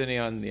wonder if there's any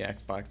on the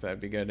Xbox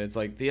that'd be good. It's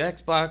like the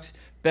Xbox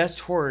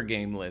best horror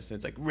game list.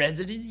 It's like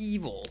Resident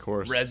Evil. Of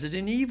course.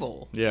 Resident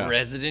Evil. Yeah.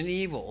 Resident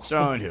Evil.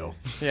 Silent Hill.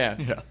 Yeah.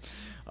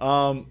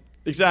 Yeah.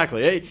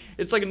 Exactly. Hey,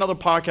 it's like another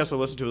podcast I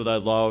listen to that I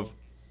love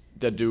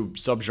that do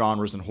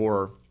subgenres in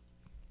horror.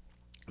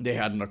 They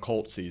had an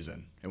occult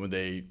season, and when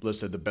they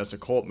listed the best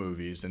occult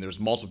movies, and there's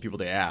multiple people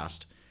they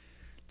asked,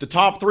 the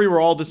top 3 were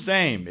all the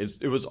same.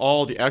 It was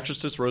all The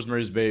Exorcist,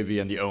 Rosemary's Baby,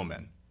 and The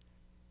Omen.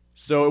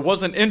 So it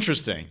wasn't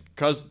interesting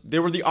because they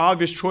were the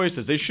obvious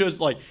choices. They should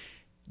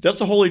that's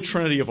the holy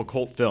trinity of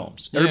occult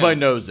films. Yeah. Everybody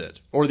knows it,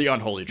 or the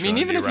unholy trinity. I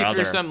mean, even if you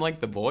rather. threw something like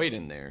The Void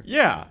in there.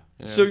 Yeah.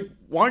 So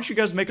why don't you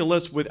guys make a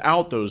list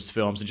without those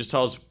films and just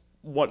tell us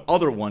what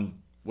other one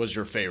was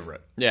your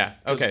favorite? Yeah.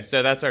 Okay.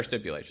 So that's our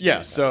stipulation.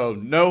 Yeah. So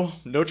no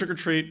Trick or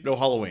Treat, no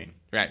Halloween.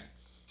 Right.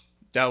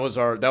 That was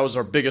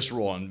our biggest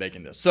rule in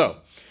making this. So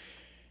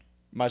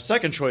my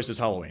second choice is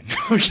Halloween.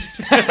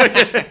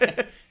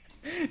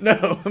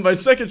 No, my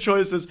second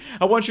choice is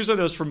I want to choose something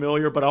that was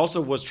familiar, but I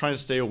also was trying to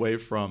stay away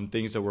from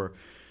things that were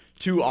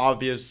too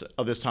obvious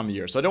of this time of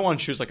year. So I don't want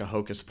to choose like a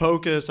Hocus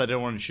Pocus. I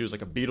didn't want to choose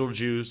like a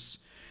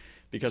Beetlejuice,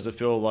 because I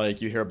feel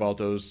like you hear about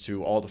those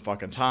two all the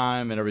fucking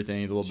time and everything,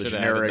 a little bit Should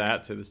have generic. added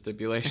that to the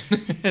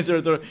stipulation.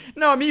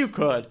 No, I mean, you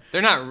could.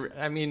 They're not.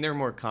 I mean, they're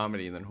more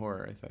comedy than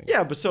horror, I think.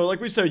 Yeah, but so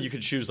like we said, you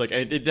could choose like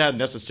it didn't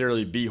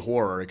necessarily be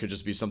horror. It could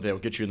just be something that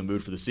would get you in the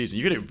mood for the season.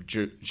 You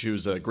could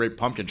choose a Great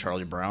Pumpkin,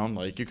 Charlie Brown.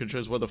 Like you could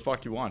choose what the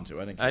fuck you want to.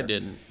 I didn't care. I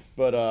didn't.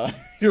 But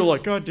you're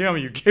like, God damn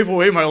it, you gave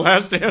away my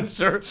last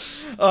answer.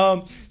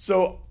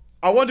 So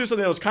I want to do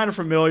something that was kind of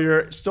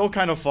familiar, still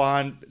kind of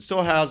fun,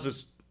 still has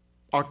this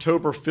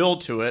October feel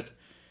to it,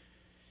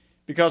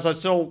 because I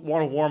still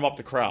want to warm up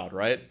the crowd,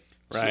 right?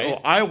 Right.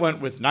 So I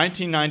went with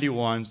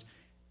 1991's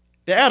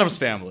The Addams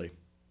Family.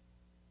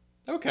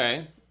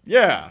 Okay.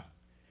 Yeah.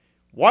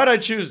 Why'd I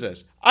choose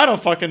this? I don't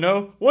fucking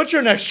know. What's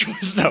your next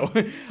choice? No.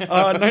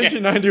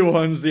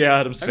 1991's The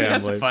Addams Family.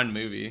 That's a fun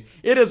movie.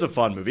 It is a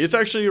fun movie. It's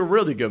actually a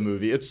really good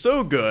movie. It's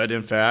so good,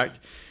 in fact,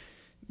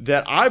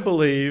 that I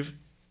believe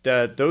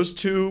that those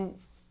 2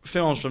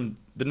 films from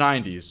the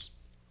 90s,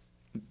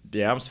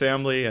 The Addams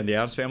Family and The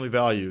Addams Family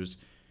Values,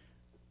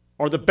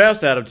 are the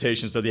best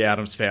adaptations of The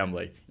Addams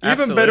Family.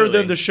 Even better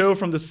than the show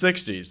from the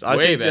 60s. I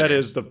think that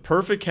is the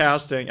perfect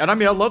casting. And I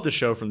mean, I love the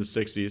show from the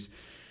 60s.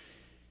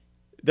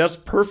 That's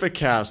perfect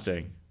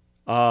casting.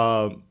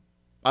 I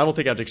don't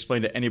think I have to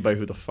explain to anybody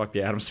who the fuck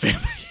the Addams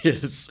Family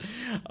is.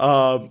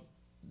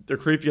 They're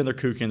creepy and they're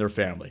kooky and they're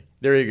family.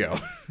 There you go.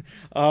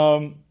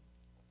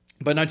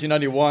 But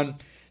 1991,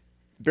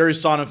 Barry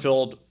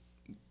Sonnenfeld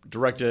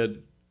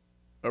directed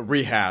a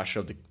rehash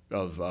of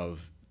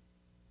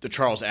the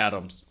Charles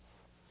Addams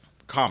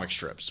comic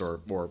strips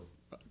or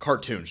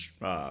cartoons,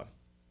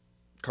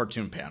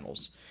 cartoon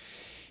panels,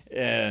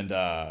 and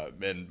a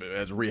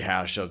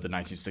rehash of the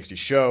 1960s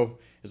show.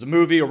 It's a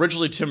movie.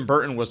 Originally, Tim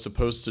Burton was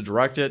supposed to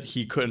direct it.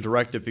 He couldn't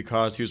direct it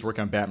because he was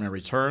working on Batman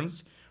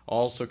Returns.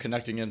 Also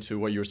connecting into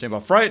what you were saying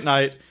about Fright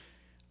Night,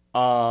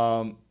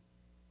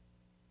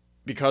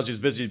 because he was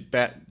busy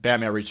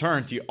Batman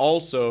Returns, he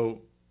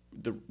also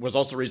was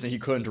also the reason he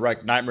couldn't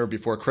direct Nightmare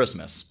Before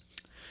Christmas.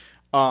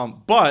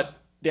 But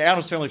The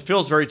Addams Family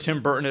feels very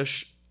Tim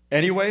Burton-ish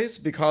anyways,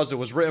 because it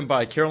was written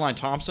by Caroline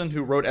Thompson,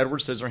 who wrote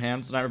Edward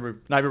Scissorhands,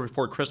 Nightmare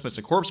Before Christmas,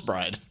 and Corpse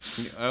Bride.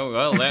 Oh,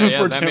 well,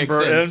 that Tim makes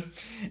Burton. sense.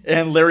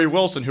 And Larry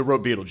Wilson, who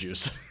wrote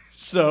Beetlejuice.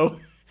 So,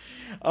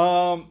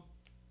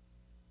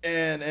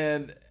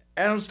 and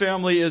Addams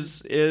Family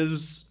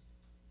is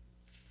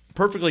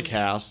perfectly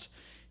cast.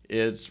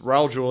 It's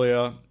Raul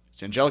Julia,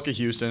 it's Angelica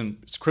Houston,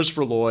 it's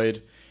Christopher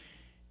Lloyd.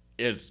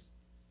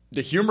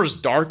 The humor's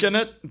dark in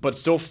it, but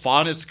still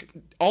fun. It's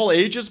all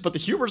ages, but the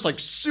humor's like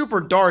super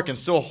dark and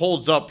still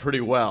holds up pretty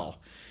well.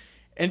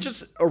 And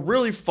just a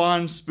really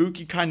fun,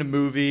 spooky kind of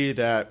movie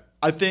that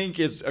I think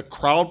is a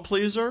crowd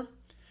pleaser.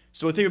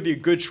 So I think it would be a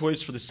good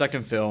choice for the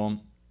second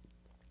film.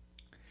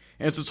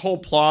 And it's this whole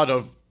plot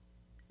of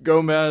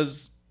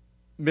Gomez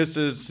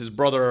misses his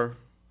brother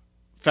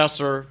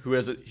Fester, who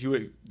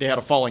they had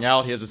a falling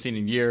out. He hasn't seen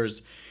in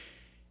years.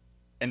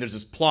 And there's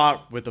this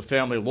plot with a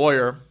family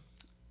lawyer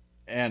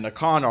and a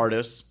con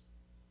artist,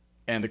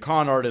 and the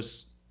con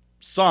artist's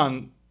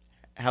son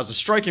has a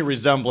striking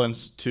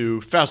resemblance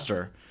to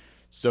Fester.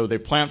 So they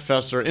plant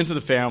Fester into the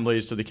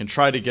family so they can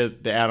try to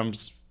get the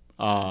Addams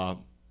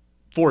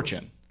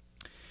fortune.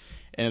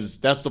 And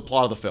that's the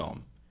plot of the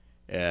film.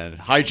 And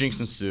hijinks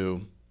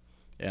ensue.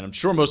 And I'm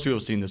sure most people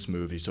have seen this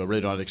movie, so I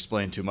really don't have to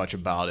explain too much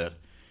about it.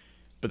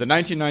 But the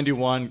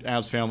 1991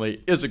 Addams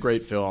Family is a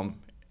great film,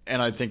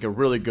 and I think a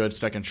really good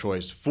second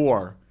choice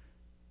for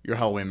your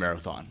Halloween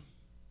marathon.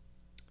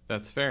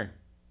 That's fair.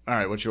 All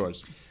right, what's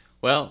yours?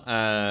 Well,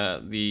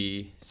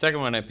 the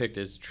second one I picked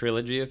is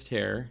Trilogy of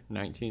Terror,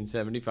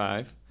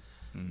 1975.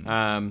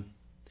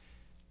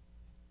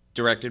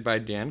 Directed by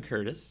Dan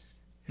Curtis,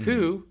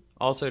 who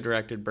also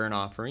directed Burnt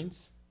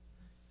Offerings,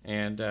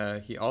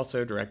 and he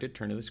also directed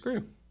Turn of the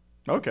Screw.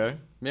 Okay.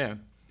 Yeah.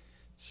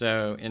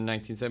 So in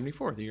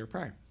 1974, the year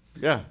prior.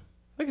 Yeah.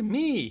 Look at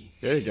me.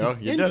 There you go.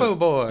 You Info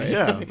boy.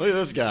 Yeah, look at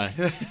this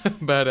guy.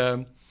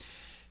 But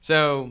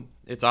so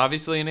it's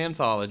obviously an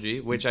anthology,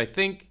 which I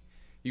think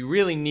you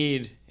really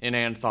need an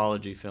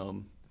anthology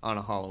film on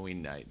a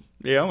Halloween night.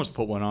 Yeah, I almost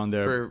put one on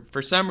there.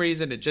 For some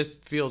reason, it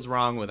just feels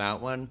wrong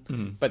without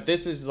one. But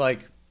this is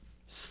like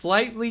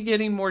slightly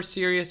getting more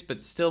serious,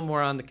 but still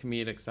more on the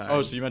comedic side.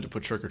 Oh, so you meant to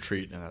put Trick or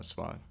Treat in that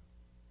spot.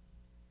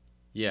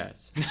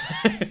 Yes.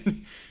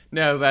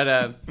 No,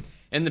 but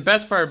and the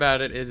best part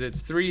about it is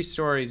it's 3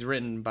 stories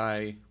written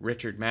by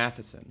Richard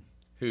Matheson,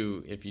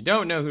 who, if you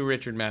don't know who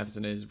Richard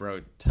Matheson is,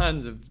 wrote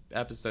tons of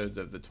episodes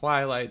of The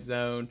Twilight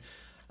Zone,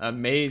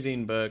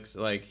 amazing books.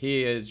 Like,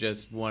 he is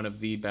just one of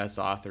the best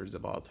authors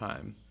of all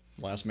time.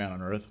 Last Man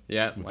on Earth.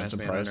 Yeah, Last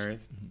Man on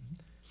Earth.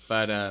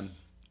 But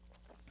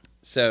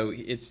so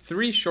it's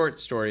 3 short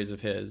stories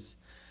of his.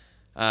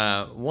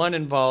 One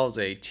involves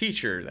a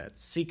teacher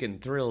that's seeking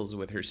thrills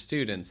with her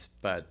students,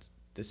 but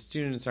the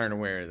students aren't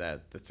aware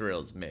that the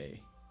thrills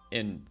may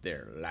end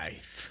their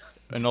life.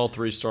 And all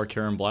 3 star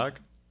Karen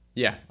Black?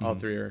 Yeah, all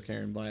 3 are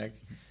Karen Black.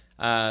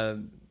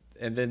 And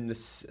then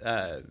this,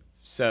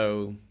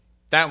 so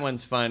that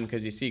one's fun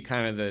because you see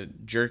kind of the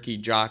jerky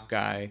jock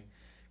guy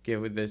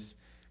get with this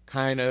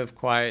kind of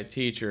quiet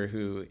teacher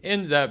who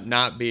ends up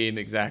not being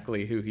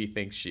exactly who he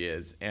thinks she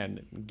is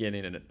and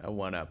getting a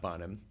one-up on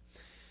him.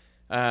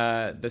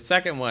 The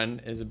second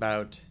one is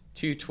about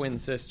 2 twin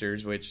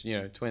sisters, which,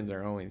 twins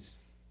are always,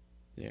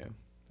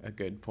 a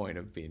good point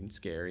of being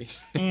scary.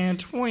 And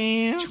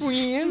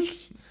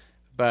twins.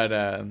 But,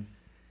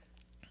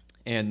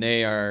 and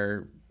they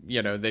are,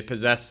 they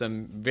possess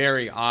some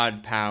very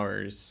odd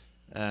powers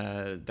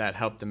that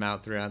help them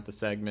out throughout the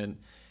segment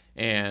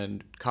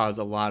and cause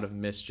a lot of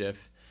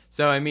mischief.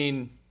 So, I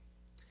mean,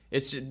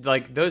 it's just,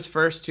 like, those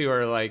first 2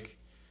 are, like,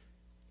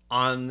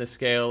 on the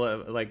scale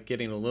of, like,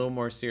 getting a little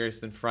more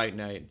serious than Fright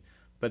Night.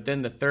 But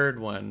then the third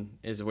one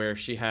is where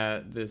she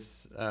had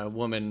this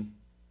woman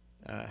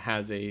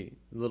has a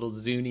little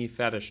Zuni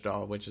fetish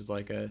doll, which is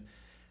like a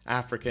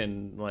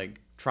African, like,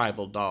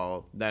 tribal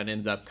doll that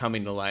ends up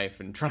coming to life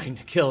and trying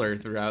to kill her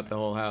throughout the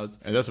whole house.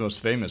 And that's the most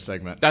famous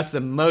segment. That's the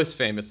most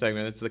famous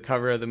segment. It's the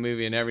cover of the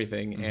movie and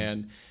everything.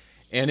 And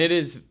it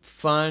is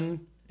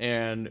fun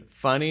and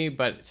funny,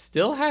 but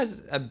still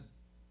has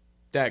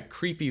that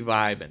creepy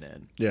vibe in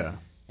it. Yeah.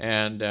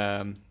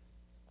 And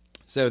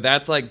so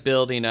that's like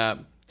building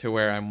up to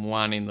where I'm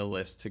wanting the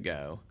list to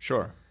go.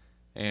 Sure.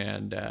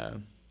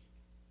 And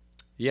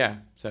yeah,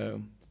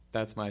 so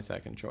that's my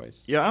second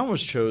choice. Yeah, I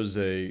almost chose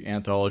a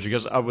anthology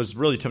because I was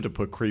really tempted to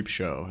put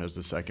Creepshow as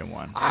the second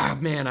one. Ah,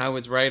 man, I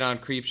was right on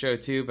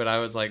Creepshow too, but I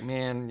was like,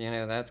 man,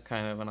 that's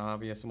kind of an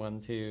obvious one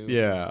too.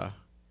 Yeah.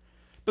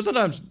 But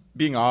sometimes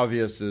being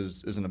obvious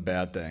isn't a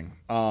bad thing.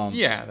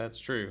 Yeah, that's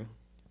true.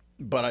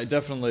 But I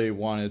definitely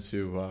wanted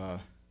to...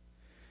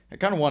 I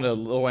kind of wanted a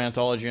little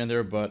anthology in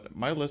there, but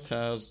my list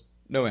has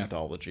no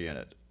anthology in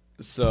it.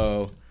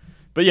 So,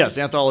 but yes,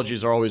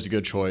 anthologies are always a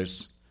good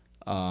choice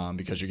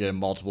because you're getting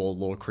multiple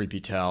little creepy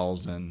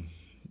tells and,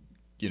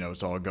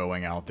 it's all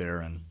going out there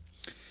and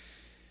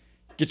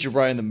get you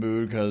right in the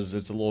mood because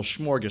it's a little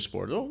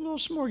smorgasbord, a little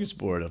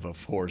smorgasbord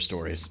of horror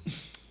stories.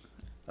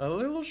 A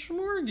little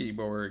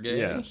smorgasbord, eh?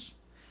 Yes.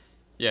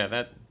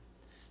 Yeah,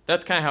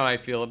 that's kind of how I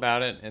feel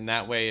about it, and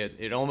that way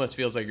it almost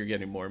feels like you're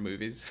getting more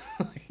movies.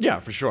 Yeah,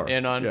 for sure.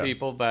 And on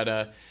people,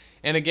 but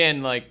and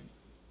again, like,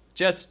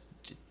 just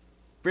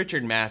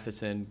Richard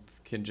Matheson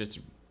can just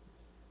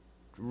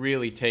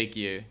really take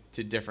you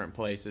to different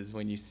places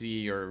when you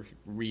see or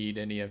read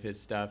any of his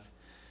stuff.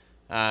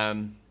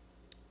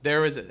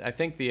 There was, I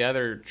think, the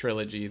other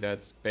trilogy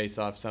that's based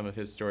off some of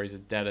his stories is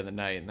Dead of the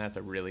Night, and that's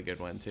a really good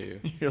one too.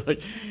 You're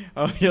like,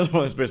 the other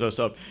one that's based on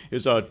stuff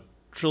is a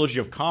trilogy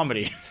of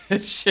comedy.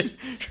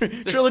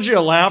 Trilogy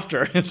of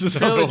laughter.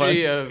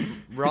 Trilogy of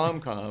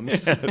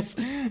rom-coms. Yes.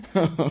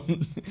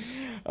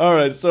 All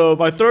right, so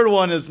my third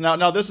one is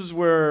now this is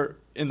where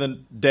in the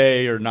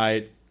day or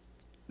night,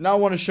 now I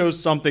want to show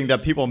something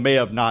that people may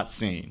have not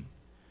seen.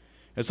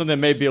 It's something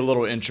that may be a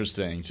little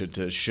interesting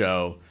to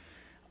show.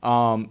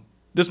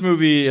 This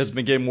movie has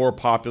been getting more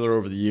popular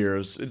over the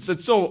years. It's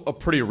still a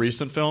pretty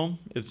recent film.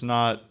 It's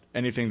not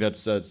anything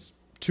that's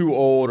too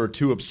old or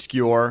too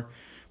obscure,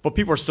 but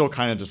people are still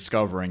kind of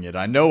discovering it.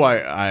 I know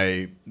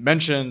I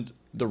mentioned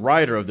the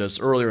writer of this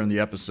earlier in the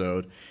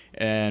episode,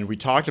 and we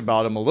talked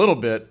about him a little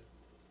bit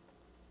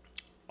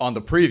on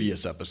the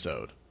previous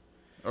episode.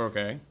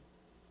 Okay.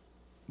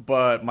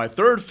 But my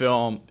third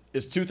film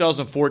is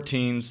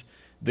 2014's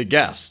The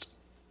Guest.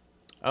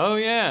 Oh,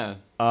 yeah.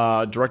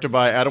 Directed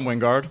by Adam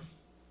Wingard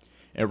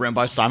and written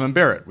by Simon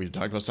Barrett. We've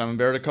talked about Simon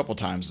Barrett a couple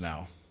times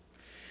now.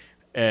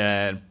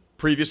 And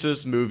previous to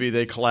this movie,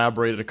 they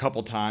collaborated a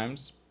couple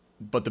times.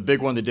 But the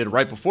big one they did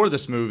right before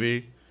this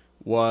movie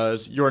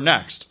was You're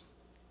Next.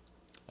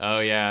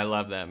 Oh, yeah, I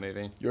love that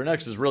movie. You're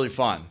Next is really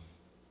fun.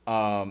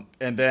 And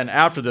then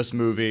after this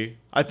movie,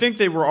 I think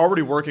they were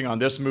already working on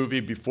this movie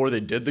before they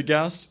did The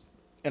Guest.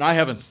 And I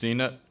haven't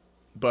seen it,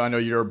 but I know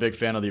you're a big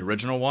fan of the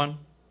original one.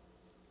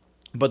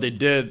 But they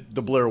did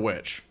The Blair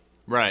Witch.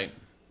 Right.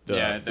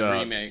 The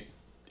remake.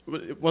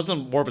 It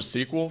wasn't more of a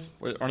sequel?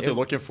 Aren't they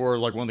looking for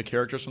like one of the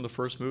characters from the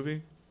first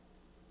movie?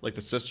 Like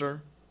the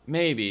sister?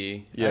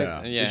 Maybe.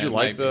 Yeah. Did you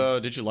like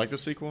the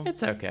sequel?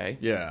 It's okay.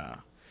 Yeah.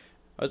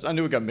 I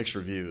knew it got mixed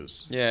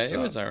reviews. Yeah, so. It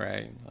was all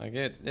right. Like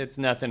it's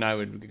nothing I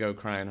would go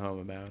crying home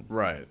about.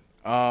 Right.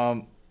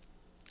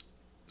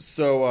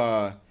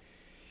 So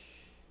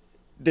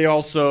they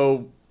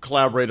also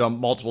collaborated on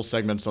multiple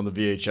segments on the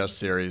VHS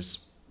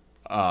series,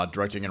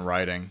 directing and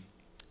writing.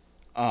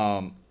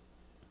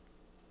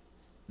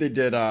 They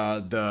did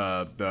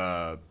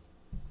the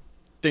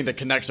thing that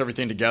connects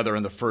everything together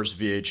in the first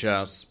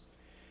VHS.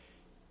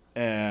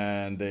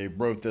 And they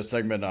wrote this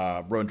segment,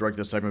 wrote and directed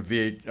this segment,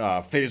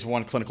 Phase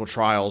 1 Clinical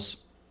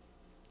Trials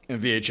in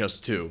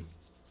VHS 2,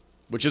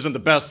 which isn't the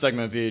best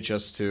segment of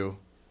VHS 2,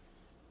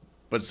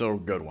 but it's still a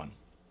good one.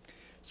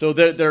 So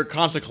they're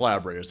constant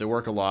collaborators. They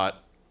work a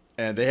lot,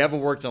 and they haven't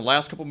worked in the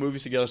last couple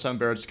movies together. Simon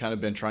Barrett's kind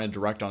of been trying to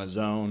direct on his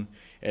own,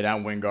 and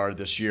Adam Wingard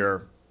this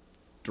year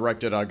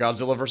directed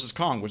Godzilla vs.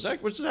 Kong, which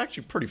is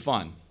actually pretty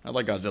fun. I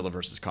like Godzilla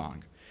vs.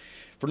 Kong.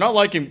 For not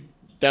liking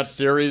that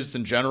series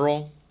in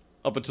general,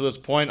 up until this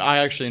point, I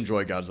actually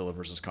enjoy Godzilla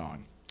vs.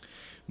 Kong.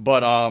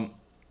 But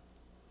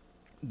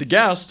The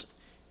Guest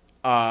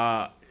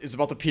is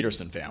about the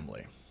Peterson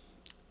family.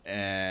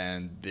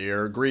 And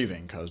they're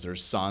grieving because their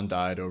son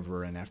died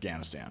over in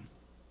Afghanistan.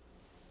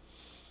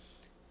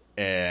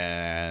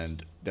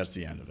 And that's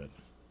the end of it.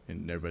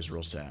 And everybody's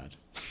real sad.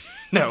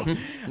 No.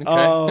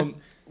 Okay.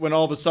 When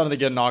all of a sudden they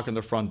get a knock on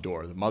the front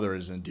door. The mother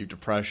is in deep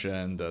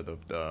depression.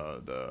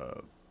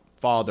 The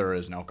father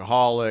is an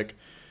alcoholic.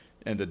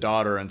 And the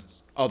daughter and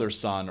other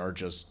son are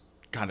just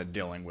kind of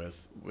dealing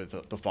with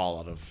the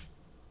fallout of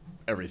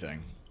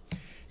everything.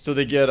 So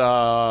they get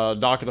a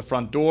knock at the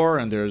front door,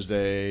 and there's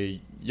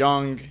a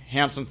young,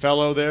 handsome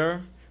fellow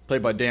there,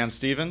 played by Dan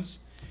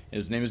Stevens. And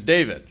his name is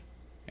David.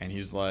 And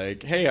he's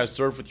like, hey, I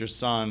served with your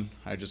son.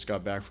 I just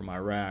got back from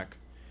Iraq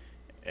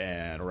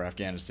or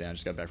Afghanistan. I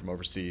just got back from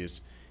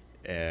overseas.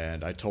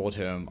 And I told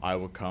him I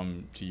would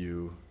come to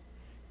you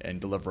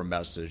and deliver a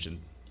message,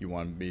 and you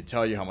wanted me to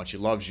tell you how much he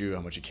loves you, how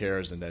much he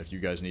cares, and that if you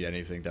guys need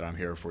anything, that I'm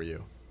here for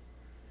you.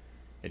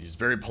 And he's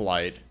very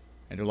polite.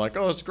 And they're like,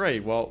 oh, that's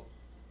great. Well,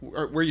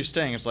 where are you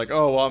staying? It's like,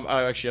 oh, well,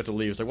 I actually have to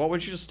leave. It's like, well, why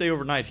don't you just stay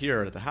overnight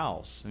here at the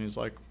house? And he's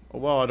like, oh,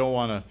 well, I don't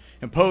want to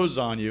impose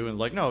on you. And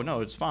like, no,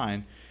 it's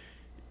fine.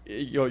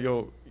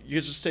 You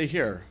just stay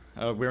here.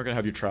 We aren't going to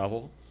have you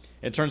travel.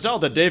 It turns out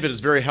that David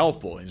is very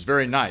helpful. He's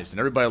very nice, and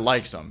everybody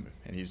likes him.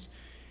 And he's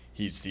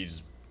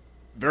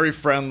very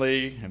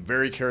friendly and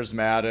very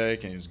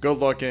charismatic, and he's good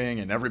looking,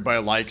 and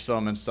everybody likes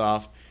him and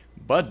stuff.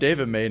 But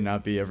David may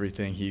not be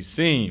everything he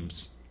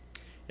seems.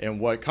 And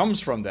what comes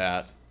from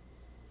that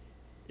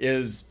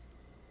is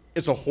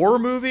it's a horror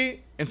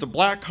movie, it's a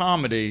black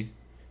comedy,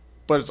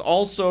 but it's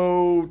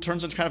also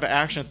turns into kind of an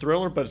action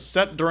thriller, but it's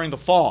set during the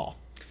fall.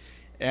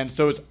 And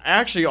so it's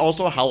actually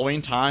also a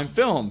Halloween time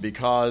film,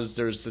 because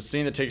there's a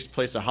scene that takes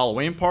place at a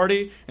Halloween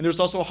party, and there's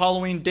also a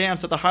Halloween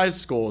dance at the high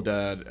school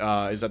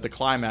that is at the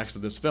climax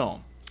of this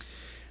film.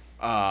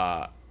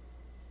 And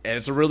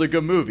it's a really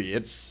good movie.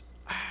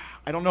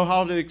 I don't know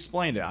how to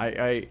explain it.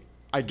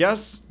 I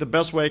guess the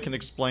best way I can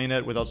explain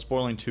it without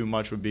spoiling too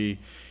much would be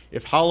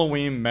if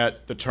Halloween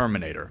met The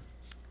Terminator.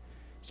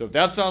 So if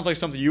that sounds like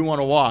something you want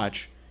to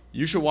watch,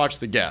 you should watch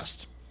The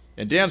Guest.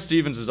 And Dan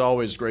Stevens is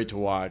always great to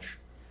watch,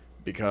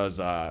 because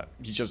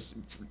he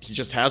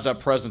just has that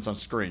presence on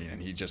screen,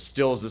 and he just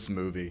steals this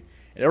movie.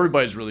 And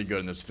everybody's really good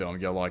in this film. You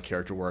get a lot of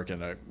character work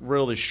and a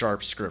really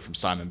sharp script from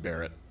Simon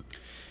Barrett.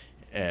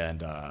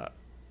 And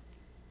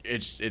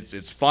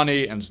it's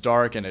funny and it's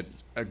dark, and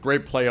it's a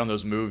great play on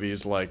those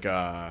movies like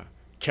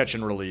Catch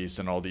and Release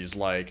and all these,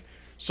 like,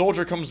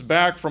 soldier comes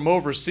back from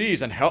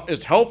overseas and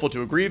is helpful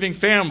to a grieving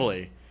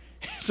family.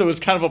 So it's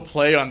kind of a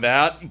play on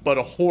that, but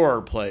a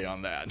horror play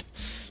on that.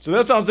 So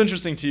that sounds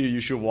interesting to you, you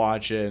should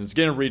watch it. And it's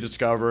getting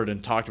rediscovered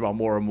and talked about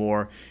more and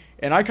more.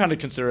 And I kind of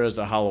consider it as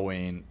a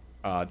Halloween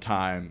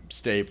time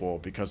staple,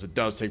 because it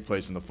does take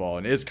place in the fall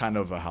and is kind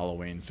of a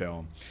Halloween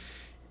film.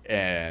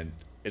 And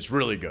it's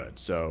really good.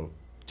 So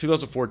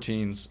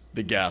 2014's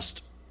The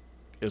Guest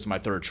is my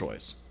third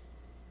choice.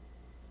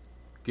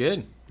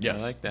 Good.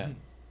 Yes. I like that.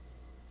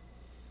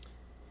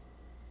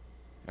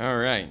 All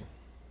right.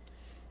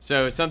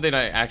 So something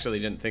I actually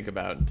didn't think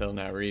about until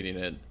now reading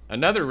it.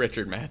 Another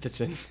Richard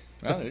Matheson.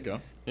 Oh, there you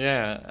go.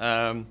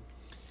 Yeah.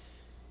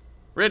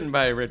 Written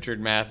by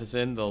Richard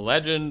Matheson, The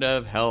Legend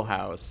of Hell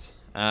House.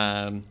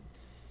 Came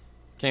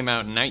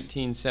out in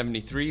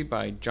 1973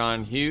 by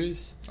John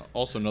Hughes.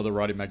 Also another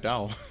Roddy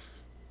McDowall.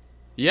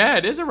 Yeah,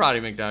 it is a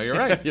Roddy McDowall. You're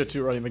right. Yeah,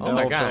 2 Roddy McDowall Oh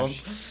my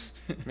gosh. films.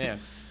 Man.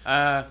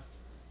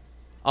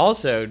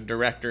 Also,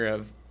 director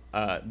of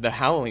The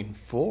Howling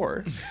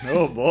 4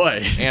 Oh,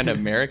 boy. and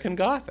American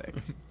Gothic.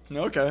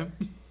 Okay.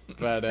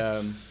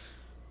 But,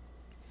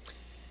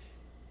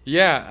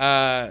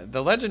 yeah,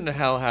 The Legend of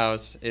Hell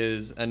House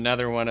is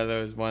another one of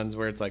those ones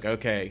where it's like,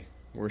 okay,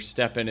 we're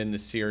stepping into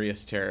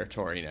serious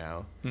territory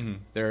now.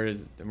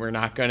 Mm-hmm. We're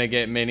not going to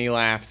get many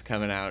laughs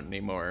coming out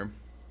anymore.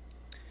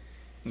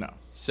 No.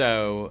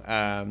 So,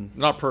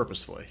 Not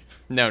purposefully.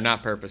 no,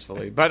 not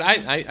purposefully. But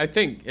I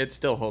think it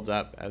still holds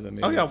up as a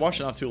movie. Oh, yeah, I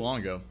watched it not too long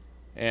ago.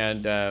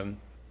 And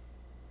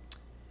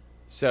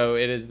so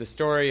it is the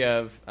story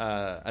of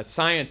a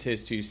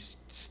scientist who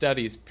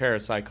studies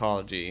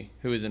parapsychology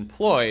who is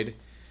employed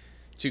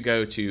to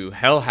go to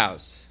Hell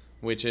House,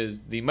 which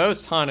is the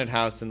most haunted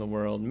house in the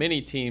world.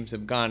 Many teams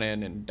have gone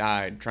in and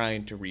died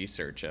trying to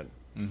research it.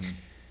 Mm-hmm.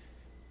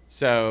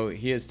 So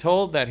he is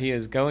told that he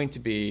is going to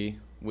be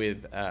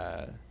with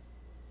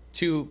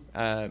 2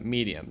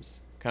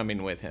 mediums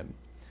coming with him.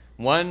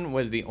 One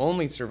was the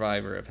only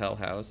survivor of Hell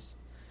House,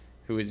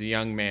 who was a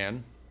young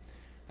man.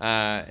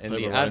 And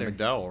Played the by other... Roddy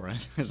McDowall,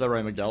 right? Is that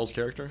Roddy McDowall's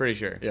character? Pretty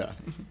sure. Yeah.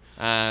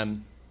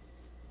 And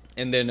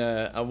then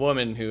a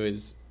woman who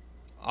is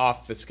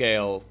off the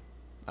scale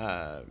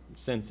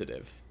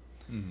sensitive.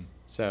 Mm-hmm.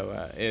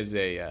 So is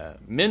a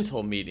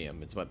mental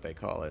medium is what they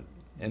call it,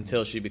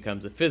 until she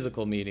becomes a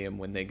physical medium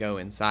when they go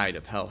inside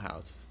of Hell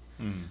House.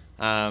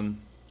 Mm-hmm.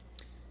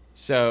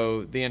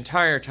 So the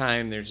entire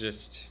time there's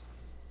just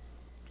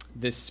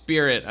this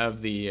spirit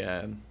of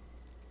the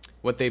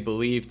what they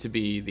believe to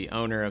be the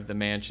owner of the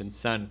mansion's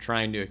son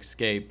trying to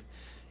escape,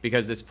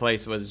 because this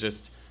place was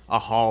just a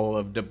hall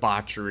of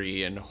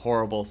debauchery and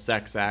horrible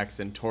sex acts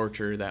and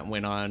torture that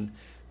went on,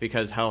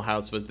 because Hell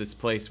House was this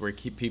place where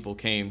people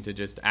came to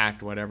just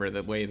act whatever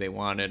the way they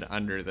wanted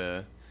under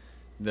the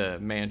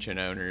mansion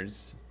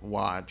owner's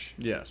watch.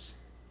 Yes.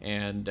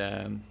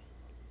 And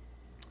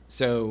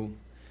so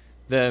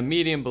the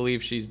medium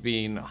believes she's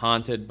being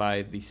haunted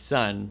by the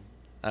son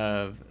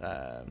of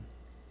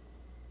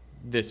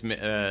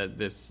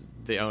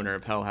the owner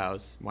of Hell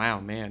House. Wow,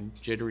 man,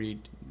 jittery,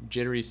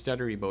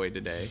 stuttery boy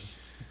today.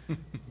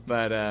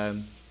 But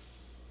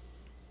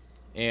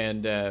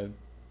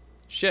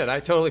shit, I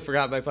totally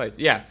forgot my place.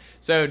 Yeah,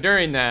 so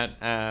during that,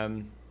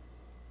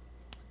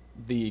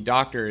 the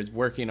doctor is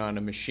working on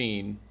a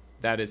machine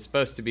that is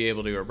supposed to be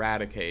able to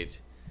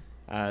eradicate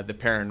the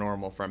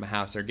paranormal from a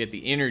house, or get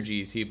the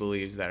energies he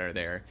believes that are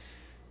there.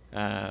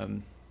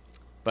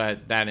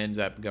 But that ends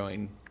up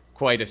going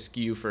quite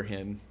askew for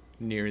him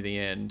near the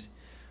end.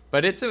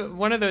 But it's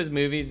one of those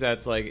movies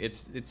that's like,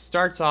 it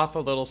starts off a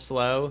little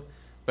slow,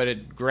 but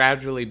it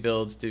gradually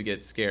builds to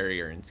get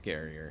scarier and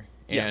scarier.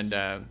 Yeah.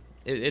 And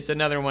it's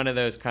another one of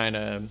those kind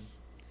of,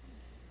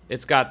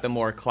 it's got the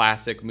more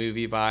classic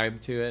movie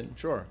vibe to it.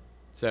 Sure.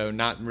 So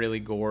not really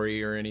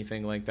gory or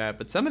anything like that.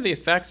 But some of the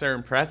effects are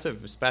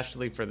impressive,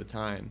 especially for the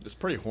time. It's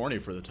pretty horny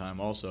for the time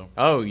also.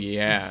 Oh,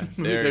 yeah.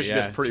 It actually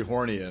gets pretty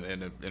horny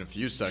in a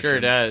few sections. Sure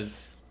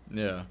does.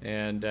 Yeah.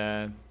 And,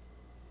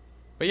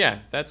 but yeah,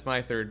 that's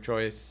my third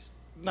choice.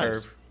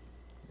 Nice.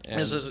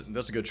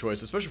 That's a good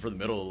choice, especially for the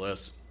middle of the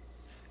list.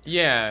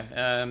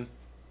 Yeah.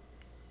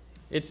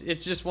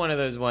 It's just one of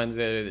those ones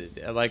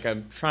that, like,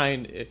 I'm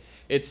trying,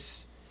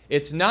 it's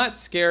not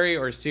scary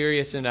or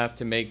serious enough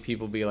to make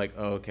people be like,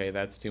 oh, okay,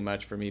 that's too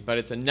much for me. But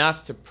it's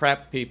enough to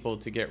prep people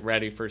to get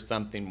ready for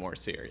something more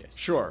serious.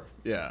 Sure,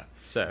 yeah.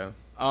 So.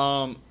 Yeah,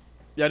 I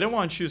didn't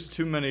want to choose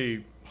too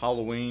many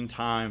Halloween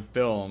time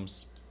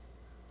films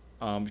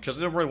because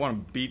I didn't really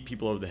want to beat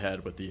people over the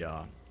head with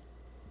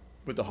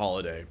the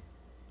holiday.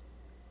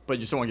 But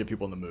you still want to get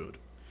people in the mood.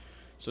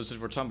 So since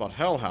we're talking about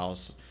Hell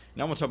House,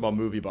 now I'm going to talk about a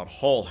movie about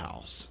Hull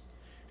House.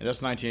 And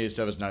that's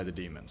 1987's Night of the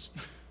Demons.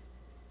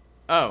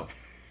 Oh.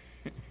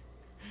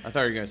 I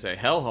thought you were going to say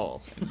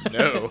Hellhole.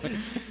 No.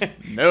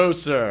 No,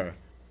 sir.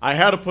 I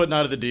had to put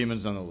Night of the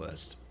Demons on the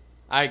list.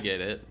 I get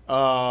it.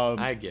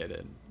 I get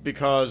it.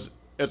 Because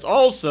it's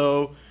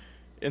also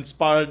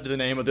inspired the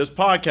name of this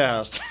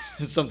podcast.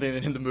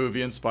 Something in the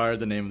movie inspired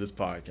the name of this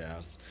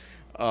podcast.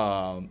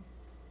 But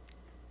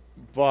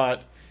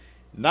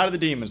Night of the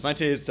Demons,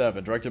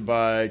 1987, directed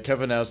by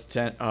Kevin S.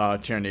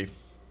 Tierney,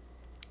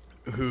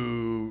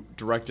 who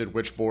directed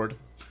Witchboard.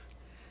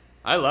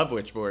 I love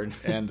Witchboard.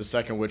 And the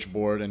second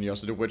Witchboard, and he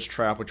also did Witch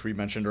Trap, which we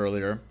mentioned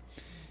earlier.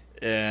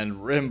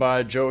 And written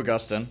by Joe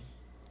Augustin.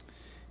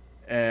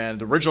 And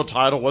the original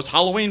title was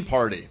Halloween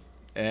Party.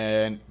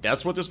 And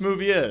that's what this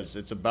movie is.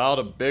 It's about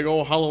a big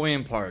old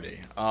Halloween party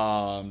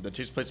that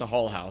takes place in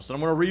Hull House. And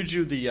I'm going to read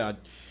you the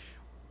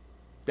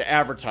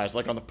advertisement.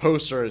 Like on the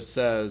poster, it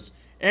says,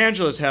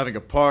 Angela's having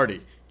a party.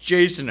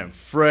 Jason and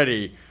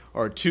Freddy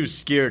are too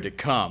scared to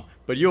come,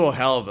 but you'll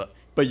have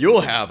but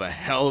you'll have a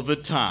hell of a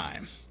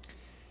time.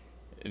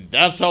 And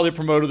that's how they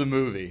promoted the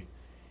movie.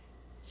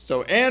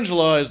 So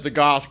Angela is the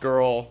goth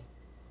girl,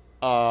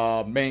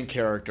 main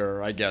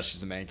character. I guess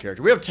she's the main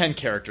character. We have 10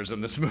 characters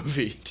in this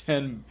movie.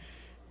 10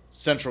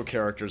 central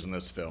characters in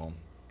this film.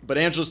 But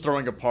Angela's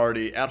throwing a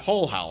party at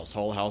Hull House.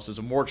 Hull House is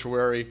a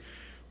mortuary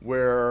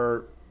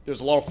where there's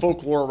a lot of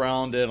folklore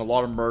around it, a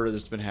lot of murder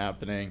that's been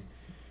happening,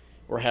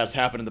 or has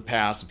happened in the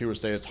past, and people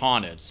say it's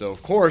haunted. So,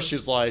 of course,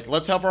 she's like,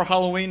 let's have our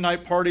Halloween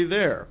night party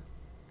there.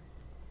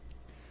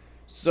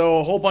 So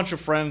a whole bunch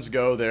of friends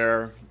go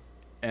there,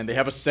 and they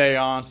have a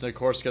seance. And, of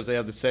course, because they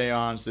have the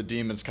seance, the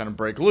demons kind of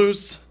break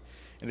loose,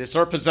 and they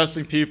start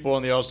possessing people,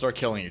 and they all start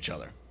killing each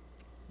other.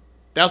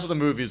 That's what the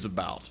movie is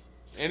about.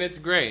 And it's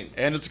great.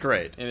 And it's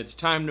great. And it's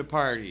time to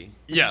party.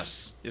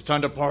 Yes. It's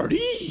time to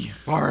party.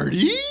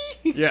 Party?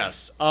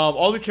 Yes.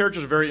 All the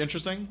characters are very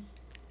interesting.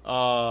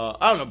 I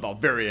don't know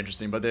about very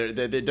interesting, but they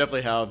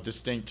definitely have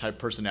distinct type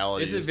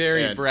personalities. It's a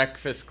very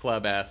Breakfast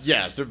Club-esque.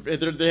 Yes.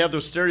 They have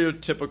those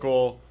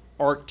stereotypical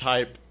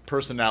archetype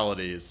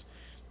personalities,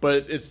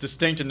 but it's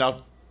distinct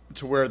enough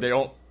to where they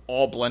don't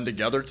all blend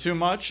together too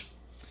much.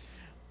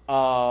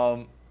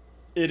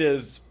 It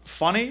is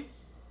funny,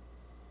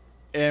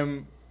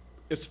 and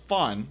it's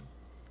fun,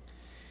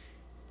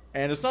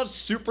 and it's not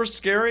super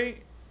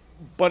scary,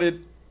 but it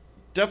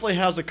definitely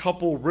has a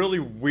couple really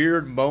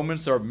weird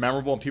moments that are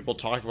memorable, and people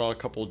talk about a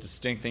couple of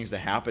distinct things that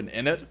happen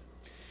in it.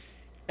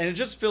 And it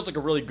just feels like a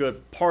really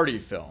good party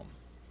film.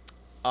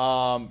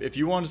 If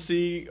you want to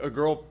see a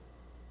girl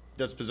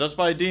that's possessed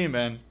by a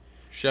demon,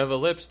 shove a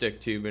lipstick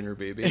tube in her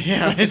baby.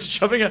 Yeah, it's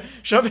shoving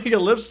a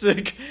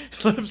lipstick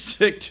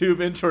tube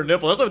into her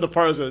nipple. That's what the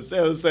part I was going to say.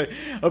 I was going to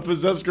say a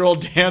possessed girl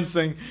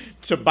dancing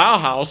to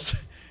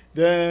Bauhaus.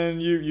 Then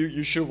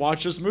you should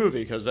watch this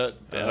movie because that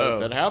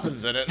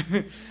happens in it.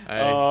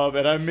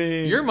 And I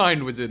mean, your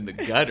mind was in the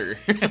gutter.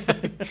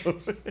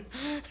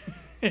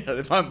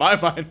 Yeah, my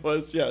mind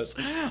was, yes.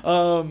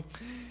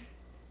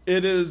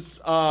 It is.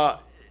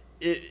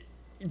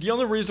 The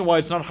only reason why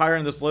it's not higher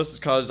on this list is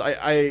because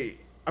I've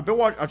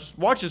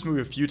watched this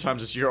movie a few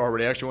times this year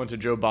already. I actually went to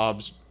Joe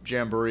Bob's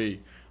Jamboree.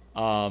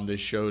 They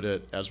showed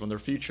it as one of their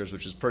features,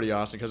 which is pretty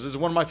awesome because this is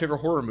one of my favorite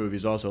horror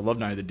movies. Also, I love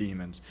Night of the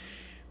Demons,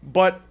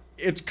 but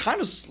it's kind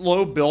of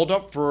slow build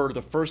up for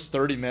the first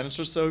 30 minutes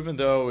or so. Even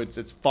though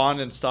it's fun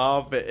and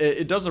stuff,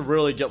 it doesn't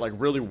really get like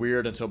really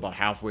weird until about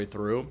halfway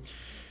through.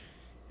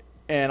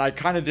 And I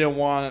kind of didn't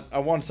want I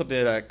wanted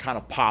something that kind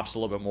of pops a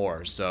little bit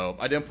more, so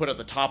I didn't put it at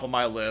the top of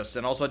my list.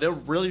 And also, I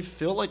didn't really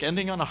feel like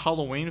ending on a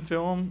Halloween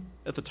film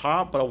at the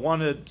top, but I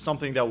wanted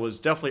something that was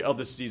definitely of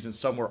the season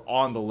somewhere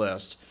on the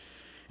list.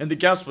 And The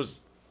Guest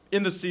was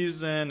in the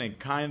season and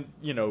kind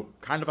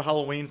of a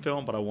Halloween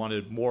film, but I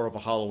wanted more of a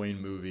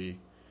Halloween movie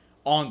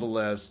on the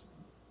list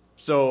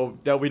so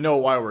that we know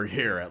why we're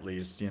here, at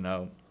least,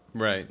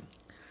 Right.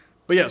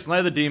 But yes, Night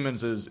of the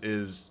Demons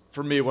is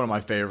for me one of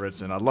my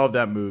favorites, and I love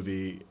that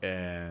movie,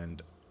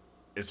 and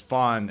it's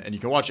fun, and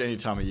you can watch it any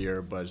time of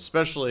year, but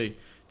especially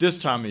this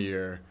time of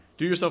year,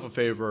 do yourself a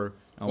favor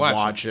and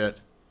watch it.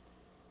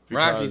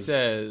 Rocky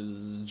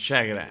says,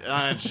 check it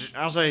out.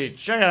 I'll say,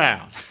 check it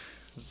out.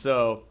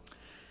 So,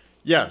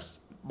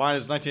 yes, mine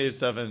is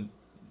 1987,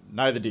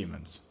 Night of the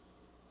Demons.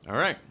 All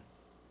right.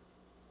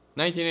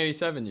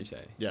 1987, you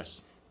say?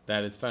 Yes.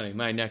 That is funny.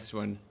 My next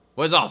one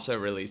was also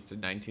released in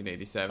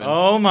 1987.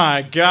 Oh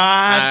my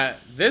God.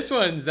 This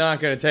one's not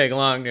going to take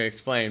long to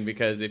explain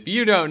because if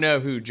you don't know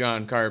who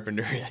John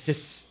Carpenter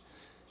is,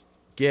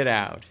 get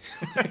out.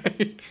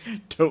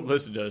 Don't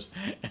listen to us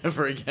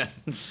ever again.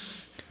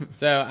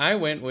 So I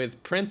went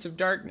with Prince of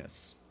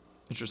Darkness.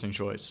 Interesting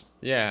choice.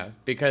 Yeah,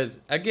 because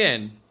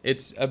again,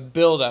 it's a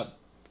build-up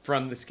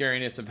from the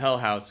scariness of Hell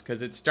House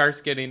because it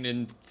starts getting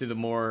into the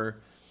more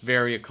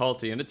very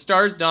occulty, and it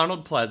stars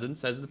Donald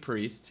Pleasance as the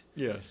priest.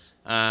 Yes.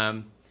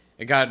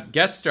 It got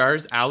guest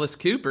stars Alice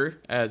Cooper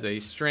as a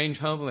strange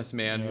homeless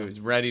man who's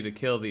ready to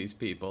kill these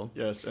people.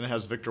 Yes, and it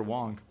has Victor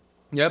Wong.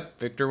 Yep,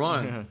 Victor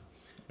Wong.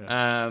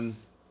 Yeah.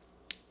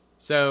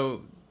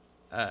 So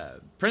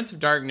Prince of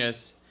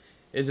Darkness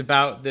is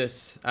about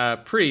this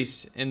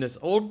priest in this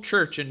old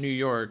church in New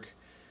York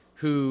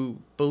who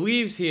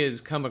believes he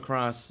has come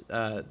across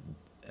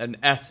an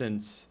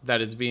essence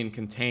that is being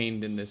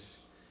contained in this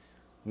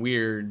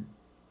weird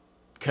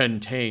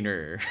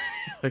container.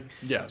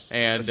 Yes,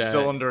 and a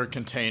cylinder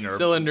container. Big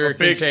cylinder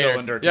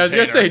container. Yeah, I was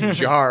going to say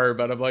jar,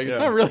 but I'm like, it's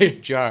not really a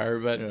jar.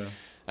 But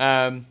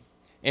Yeah.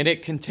 And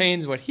it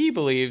contains what he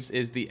believes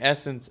is the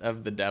essence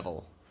of the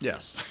devil.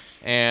 Yes.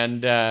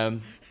 And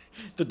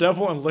the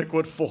devil in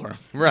liquid form.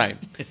 Right.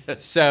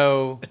 Yes.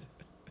 So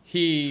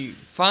he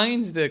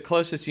finds the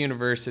closest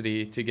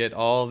university to get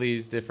all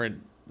these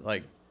different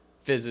like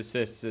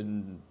physicists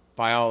and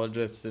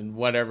biologists and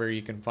whatever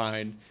you can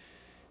find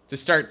to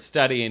start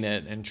studying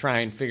it and try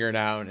and figure it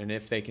out, and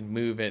if they can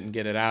move it and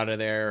get it out of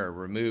there or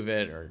remove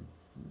it or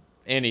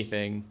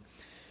anything.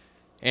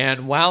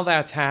 And while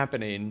that's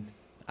happening,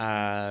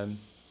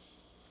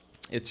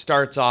 it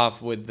starts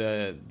off with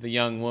the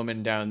young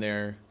woman down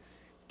there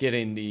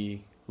getting the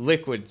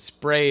liquid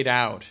sprayed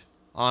out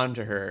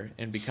onto her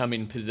and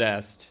becoming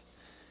possessed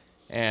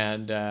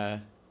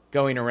and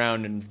going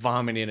around and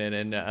vomiting it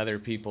into other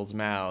people's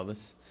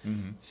mouths.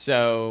 Mm-hmm.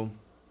 So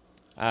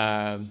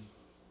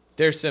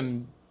there's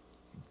some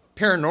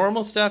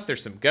paranormal stuff.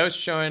 There's some ghosts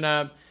showing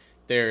up.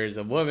 There's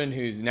a woman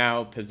who's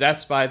now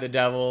possessed by the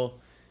devil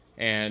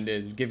and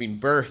is giving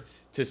birth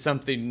to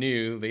something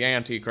new, the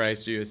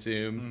Antichrist, you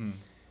assume.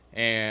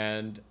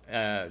 And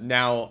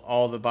now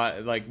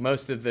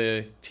most of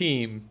the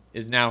team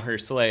is now her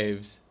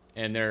slaves,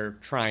 and they're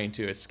trying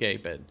to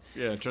escape it.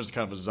 Yeah, it turns to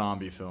kind of a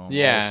zombie film.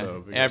 Yeah,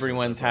 also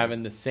everyone's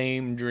having the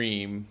same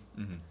dream,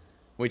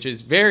 which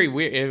is very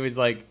weird. It was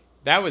like,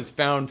 that was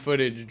found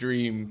footage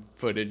dream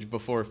footage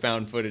before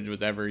found footage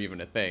was ever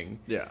even a thing.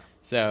 Yeah.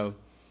 So,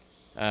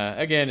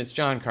 again, it's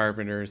John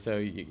Carpenter, so,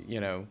 you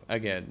know,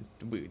 again,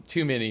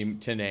 too many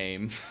to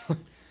name.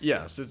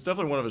 Yes, it's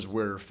definitely one of his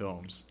weirder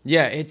films.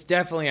 Yeah, it's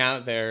definitely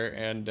out there,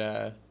 and,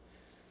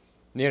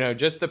 you know,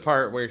 just the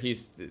part where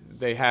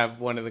they have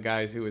one of the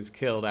guys who was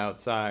killed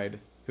outside,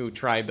 who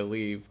tried to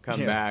leave,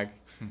 come back,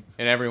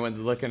 and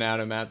everyone's looking at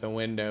him at the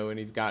window, and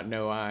he's got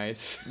no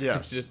eyes.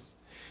 Yes. Just,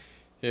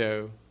 you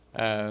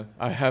know,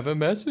 I have a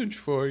message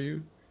for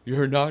you.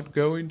 You're not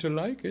going to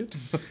like it.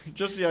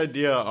 Just the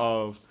idea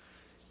of,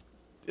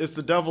 it's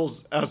the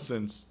devil's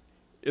essence,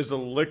 is a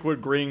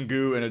liquid green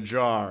goo in a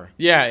jar.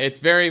 Yeah, it's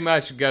very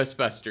much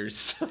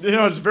Ghostbusters. You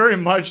know, it's very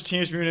much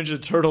Teenage Mutant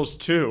Ninja Turtles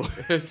 2.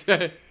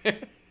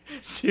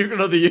 Secret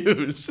of the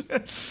Use.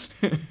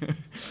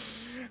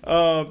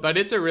 But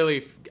it's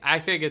I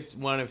think it's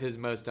one of his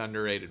most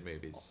underrated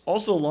movies.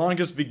 Also,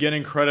 longest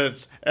beginning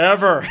credits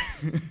ever.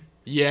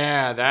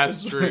 Yeah,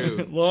 that's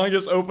true.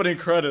 Longest opening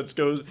credits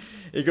goes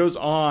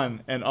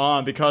on and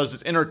on because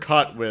it's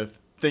intercut with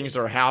things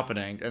that are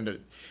happening, and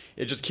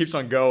it just keeps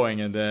on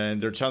going, and then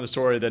they're telling the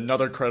story, then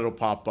another credit will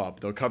pop up,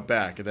 they'll cut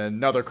back, and then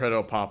another credit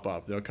will pop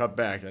up, they'll cut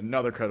back, and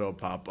another credit will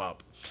pop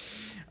up.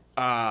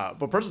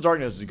 But Prince of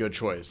Darkness is a good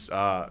choice,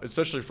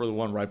 especially for the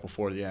one right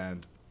before the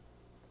end.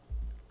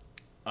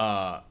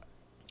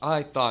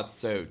 I thought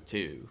so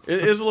too.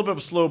 It is a little bit of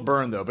a slow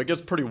burn though, but it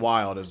gets pretty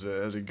wild as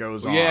it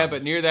goes on. Yeah,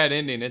 but near that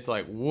ending, it's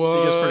like,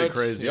 what? It gets pretty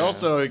crazy. Yeah.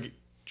 Also,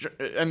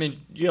 I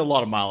mean, you get a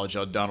lot of mileage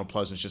out of Donald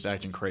Pleasance just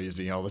acting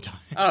crazy all the time.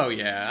 Oh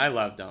yeah, I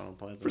love Donald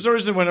Pleasance. For some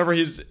reason,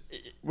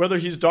 whether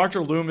he's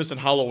Dr. Loomis in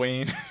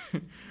Halloween,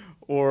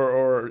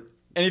 or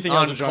anything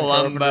else in John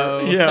Columbo.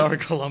 Carpenter, yeah, or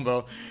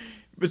Columbo,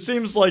 it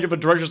seems like if a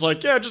director's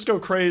like, yeah, just go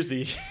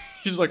crazy,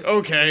 he's like,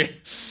 okay.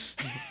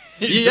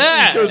 He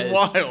goes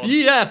wild.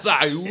 Yes,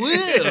 I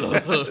will.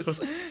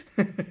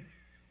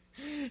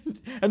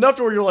 Enough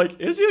to where you're like,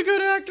 is he a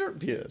good actor?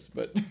 He is,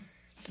 but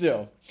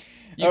still.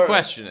 You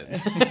question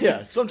it.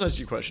 Yeah, sometimes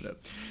you question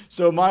it.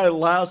 So my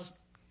last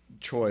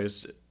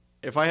choice,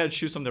 if I had to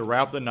choose something to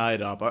wrap the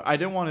night up, I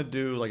didn't want to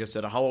do, like I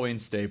said, a Halloween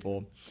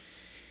staple.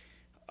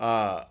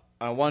 I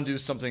want to do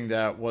something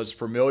that was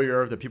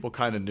familiar, that people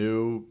kind of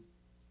knew,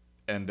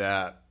 and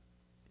that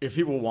if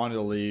people wanted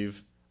to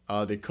leave,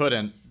 they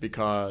couldn't,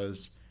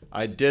 because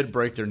I did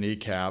break their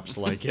kneecaps,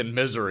 like in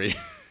Misery.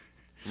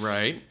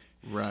 Right.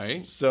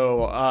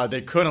 So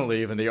they couldn't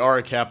leave, and they are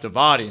a captive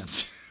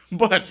audience.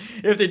 But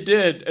if they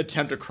did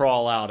attempt to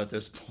crawl out at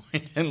this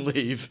point and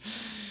leave,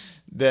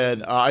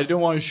 then I didn't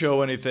want to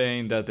show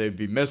anything that they'd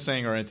be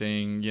missing or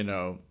anything, you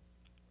know,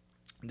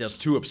 that's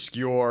too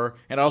obscure.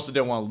 And I also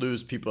didn't want to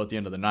lose people at the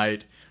end of the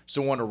night.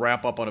 So I wanted to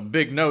wrap up on a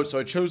big note. So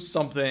I chose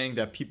something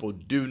that people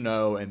do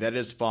know and that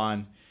is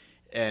fun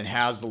and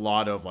has a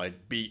lot of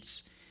like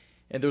beats.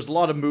 And there's a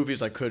lot of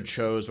movies I could have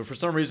chose, but for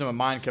some reason my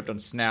mind kept on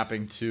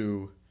snapping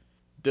to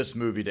this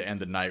movie to end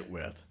the night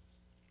with.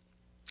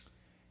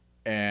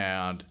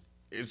 And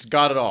it's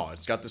got it all.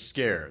 It's got the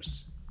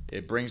scares.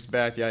 It brings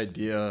back the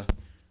idea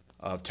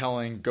of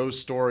telling ghost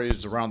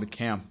stories around the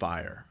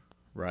campfire,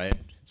 right?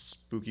 It's a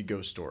spooky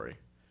ghost story.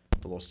 A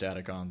little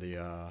static on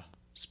the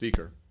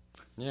speaker.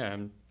 Yeah,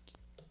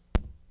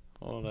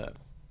 hold up.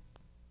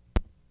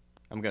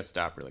 I'm going to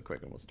stop really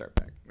quick and we'll start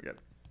back. Okay.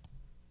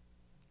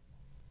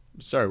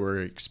 Sorry,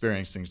 we're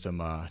experiencing some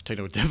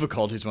technical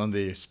difficulties when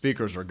the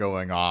speakers were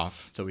going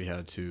off, so we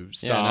had to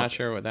stop. Yeah, not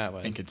sure what that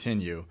was. And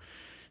continue.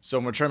 So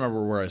I'm going to try to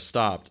remember where I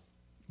stopped.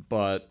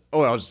 But, I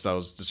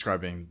was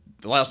describing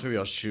the last movie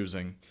I was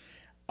choosing.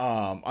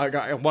 I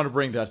want to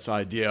bring that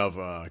idea of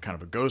kind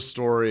of a ghost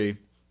story,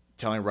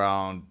 telling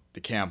around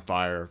the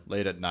campfire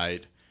late at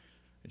night,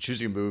 and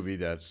choosing a movie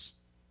that's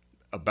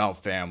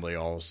about family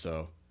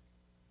also.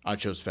 I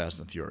chose Fast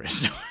and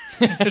Furious.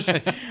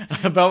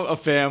 About a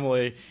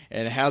family,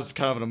 and it has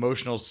kind of an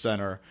emotional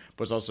center,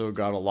 but it's also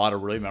got a lot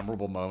of really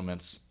memorable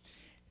moments.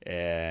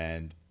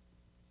 And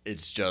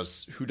it's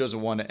just, who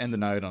doesn't want to end the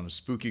night on a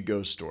spooky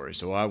ghost story?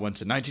 So I went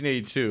to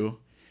 1982,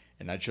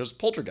 and I chose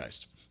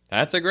Poltergeist.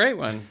 That's a great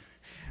one.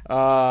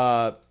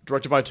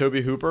 Directed by Tobe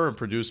Hooper and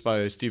produced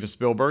by Steven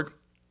Spielberg.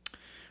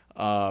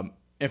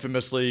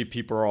 Infamously,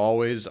 people are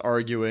always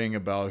arguing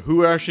about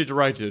who actually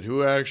directed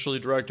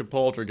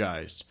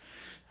Poltergeist.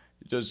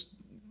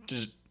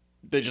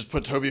 They just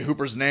put Tobe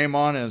Hooper's name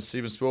on and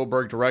Steven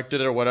Spielberg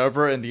directed it or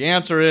whatever, and the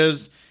answer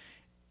is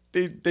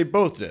they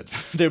both did.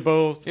 They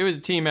both. It was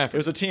a team effort. It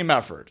was a team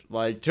effort.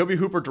 Like, Tobe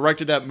Hooper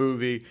directed that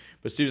movie,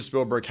 but Steven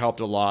Spielberg helped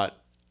a lot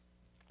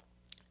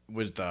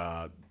with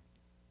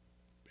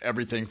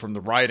everything from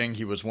the writing.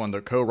 He was one of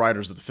the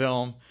co-writers of the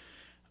film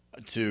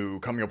to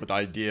coming up with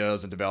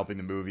ideas and developing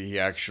the movie. He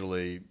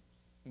actually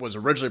was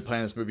originally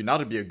planning this movie not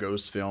to be a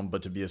ghost film,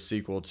 but to be a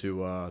sequel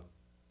to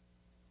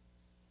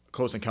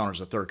Close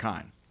Encounters of the Third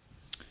Kind.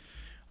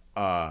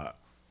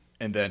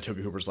 And then Tobe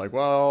Hooper's like,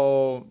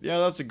 well, yeah,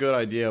 that's a good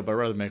idea, but I'd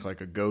rather make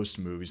like a ghost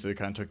movie. So they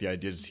kind of took the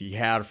ideas he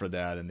had for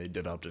that and they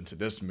developed into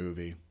this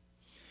movie.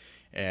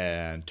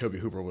 And Tobe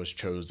Hooper was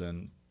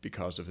chosen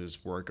because of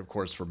his work, of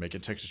course, for making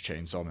Texas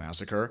Chainsaw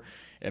Massacre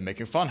and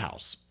making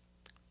Funhouse.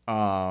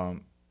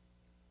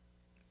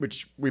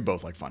 Which we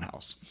both like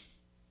Funhouse.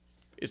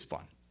 It's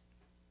fun.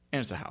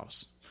 And it's a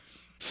house.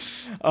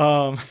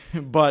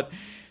 But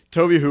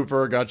Tobe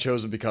Hooper got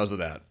chosen because of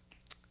that.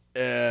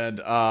 And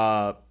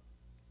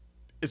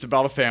it's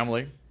about a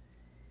family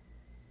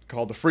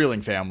called the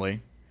Freeling family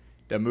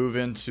that move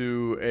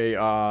into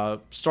a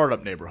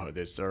startup neighborhood.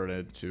 They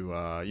started to,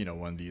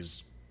 one of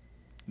these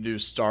new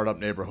startup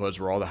neighborhoods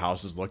where all the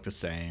houses look the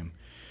same.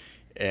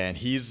 And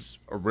he's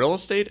a real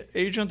estate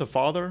agent, the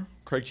father,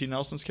 Craig T.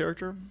 Nelson's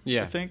character,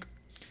 I think.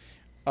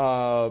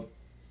 But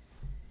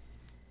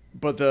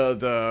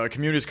the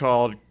community is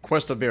called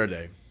Cuesta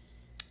Verde.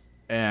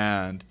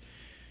 And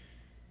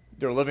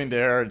they're living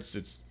there.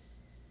 It's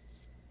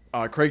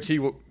Craig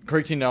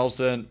T.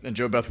 Nelson and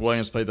Jo Beth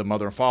Williams play the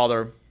mother and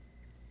father.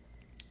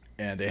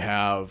 And they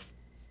have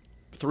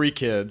 3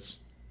 kids.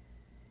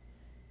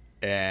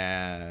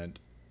 And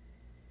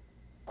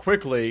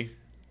quickly,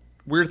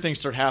 weird things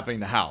start happening in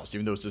the house.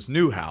 Even though it's this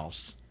new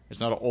house, it's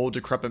not an old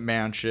decrepit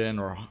mansion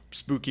or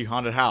spooky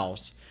haunted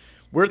house.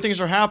 Weird things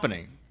are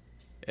happening.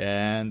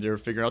 And they're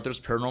figuring out there's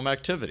paranormal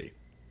activity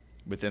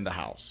within the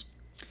house.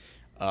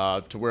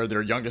 To where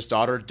their youngest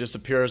daughter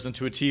disappears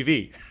into a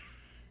TV.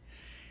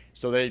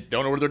 So they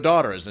don't know where their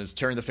daughter is, and it's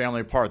tearing the family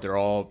apart. They're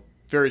all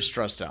very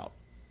stressed out.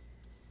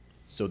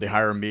 So they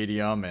hire a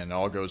medium, and it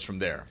all goes from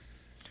there.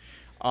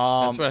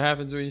 That's what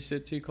happens when you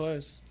sit too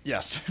close.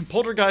 Yes.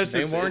 Poltergeist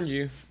They warned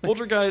you.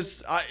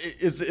 Poltergeist,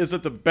 is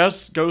it the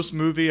best ghost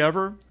movie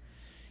ever?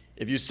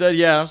 If you said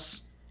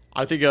yes,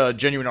 I think a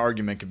genuine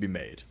argument could be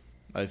made.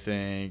 I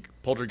think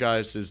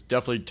Poltergeist is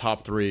definitely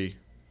top 3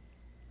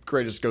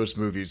 greatest ghost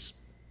movies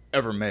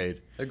ever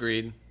made.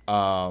 Agreed.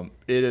 It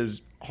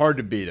is hard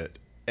to beat it.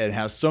 It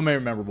has so many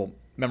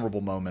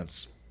memorable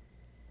moments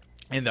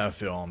in that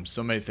film.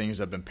 So many things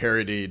have been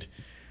parodied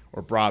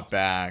or brought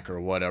back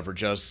or whatever.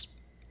 Just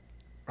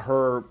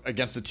her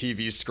against the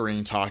TV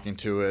screen talking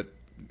to it,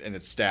 and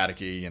it's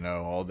staticky,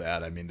 all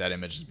that. I mean, that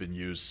image has been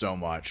used so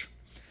much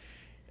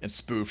and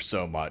spoofed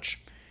so much.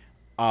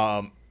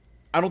 I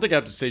don't think I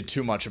have to say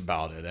too much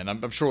about it, and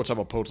I'm sure we'll talk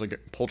about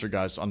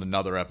Poltergeist on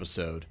another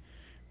episode.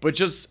 But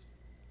just,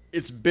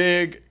 it's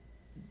big.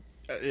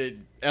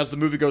 As the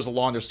movie goes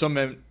along, there's so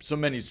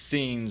many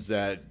scenes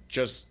that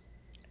just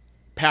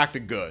pack the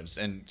goods,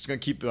 and it's going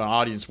to keep an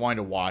audience wanting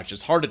to watch.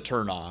 It's hard to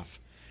turn off.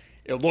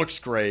 It looks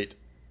great.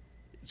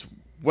 It's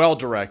well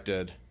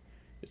directed.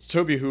 It's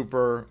Tobe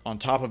Hooper on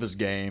top of his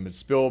game. It's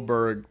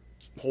Spielberg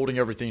holding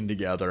everything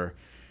together.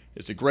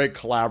 It's a great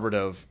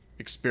collaborative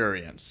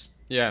experience.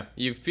 Yeah,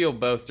 you feel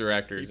both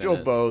directors. You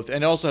feel both,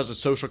 and it also has a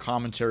social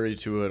commentary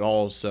to it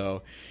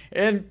also.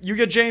 And you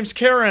get James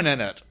Karen in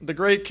it, the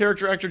great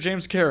character actor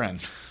James Karen,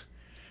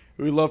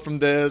 who we love from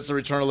this, The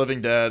Return of the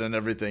Living Dead, and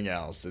everything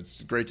else.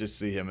 It's great to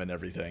see him in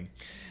everything.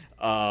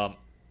 But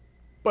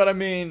I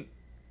mean,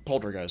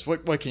 Poltergeist,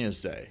 what can you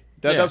say?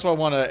 That's what I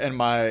want to end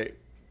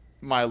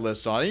my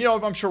list on.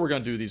 I'm sure we're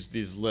going to do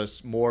these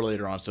lists more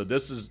later on. So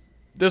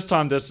this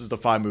time this is the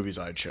 5 movies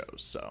I chose.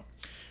 So,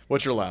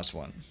 what's your last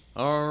one?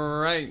 All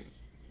right.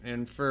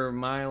 And for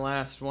my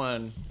last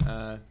one,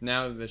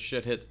 now the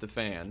shit hits the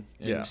fan.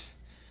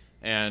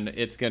 And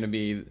it's going to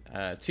be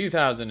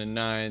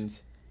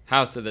 2009's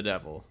House of the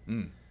Devil,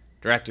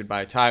 directed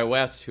by Ty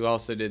West, who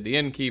also did The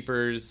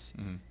Innkeepers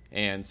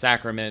and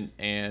Sacrament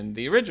and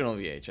the original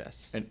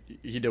VHS. And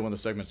he did one of the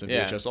segments in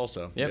VHS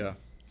also. Yep. Yeah.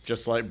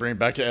 Just like bring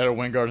back to Etta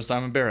Wingard and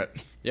Simon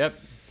Barrett. Yep.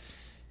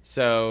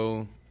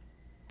 So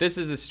this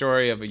is the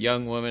story of a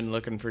young woman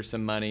looking for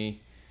some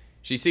money.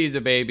 She sees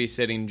a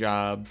babysitting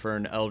job for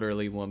an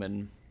elderly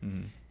woman,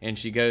 and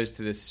she goes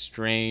to this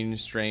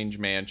strange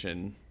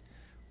mansion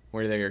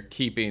where they are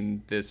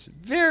keeping this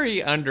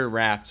very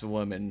under-wraps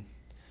woman.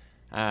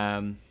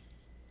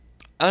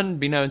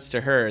 Unbeknownst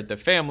to her, the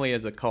family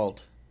is a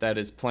cult that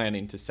is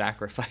planning to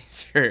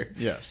sacrifice her.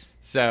 Yes.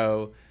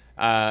 So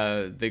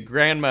the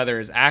grandmother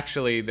is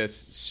actually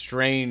this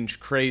strange,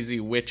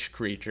 crazy witch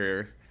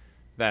creature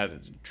that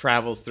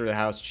travels through the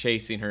house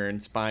chasing her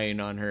and spying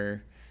on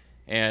her.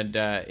 And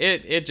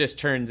it just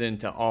turns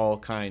into all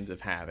kinds of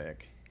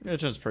havoc.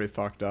 It's just pretty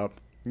fucked up.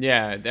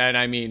 Yeah, and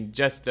I mean,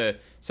 just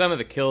some of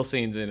the kill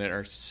scenes in it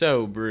are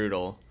so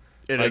brutal.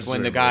 It like is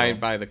when the brutal. guy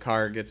by the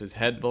car gets his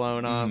head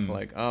blown off.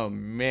 Like, oh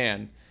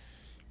man,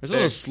 It's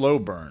a slow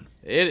burn.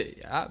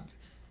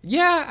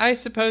 yeah, I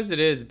suppose it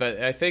is, but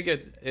I think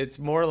it's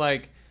more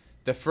like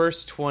the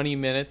first 20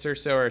 minutes or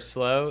so are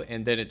slow,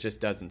 and then it just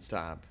doesn't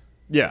stop.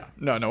 Yeah,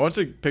 no. Once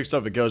it picks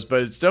up, it goes.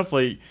 But it's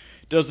definitely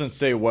doesn't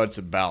say what it's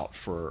about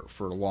for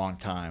a long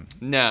time.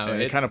 No,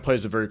 and it kind of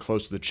plays it very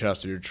close to the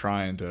chest. So you're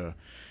trying to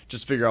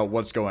just figure out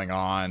what's going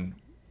on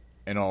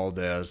in all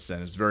this,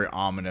 and it's very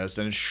ominous.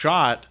 And it's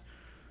shot,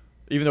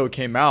 even though it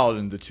came out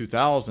in the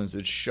 2000s,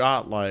 it's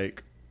shot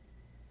like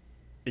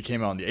it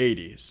came out in the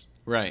 80s,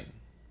 right?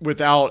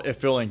 Without it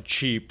feeling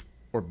cheap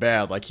or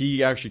bad. Like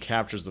he actually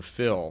captures the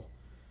feel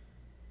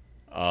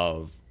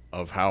of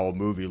how a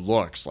movie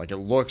looks. Like it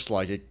looks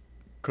like it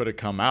could have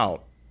come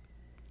out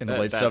in the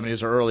late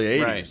 70s or early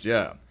 80s. Right.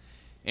 Yeah.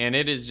 And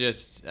it is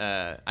just,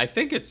 I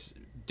think it's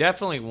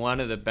definitely one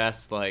of the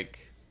best,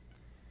 like,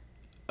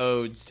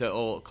 odes to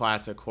old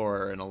classic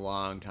horror in a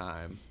long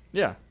time.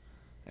 Yeah.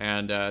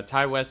 And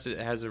Ty West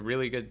has a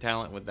really good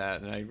talent with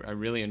that, and I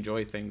really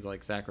enjoy things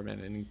like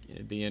Sacrament and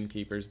The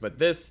Innkeepers. But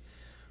this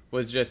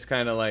was just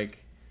kind of like,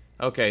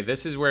 okay,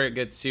 this is where it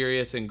gets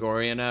serious and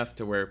gory enough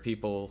to where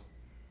people,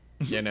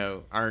 you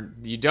know,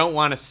 you don't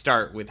want to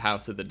start with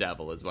House of the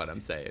Devil, is what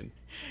I'm saying.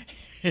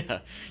 Yeah,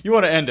 you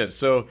want to end it.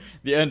 So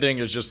the ending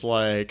is just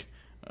like,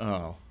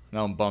 oh,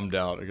 now I'm bummed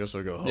out. I guess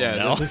I'll go home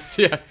now.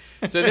 So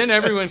then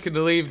everyone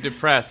can leave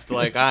depressed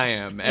like I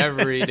am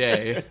every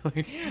day.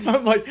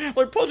 I'm like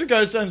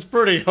Poltergeist sounds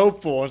pretty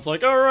hopeful. It's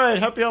like, all right,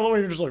 happy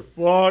Halloween. You're just like,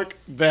 fuck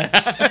that.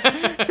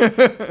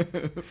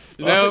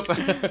 Nope.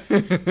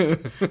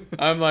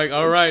 I'm like,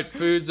 all right,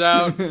 food's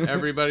out.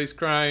 Everybody's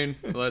crying.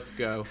 Let's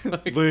go.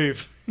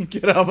 Leave.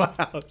 Get out of my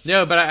house.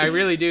 No, but I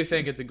really do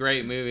think it's a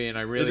great movie, and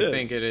I really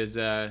think it is.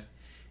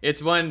 It's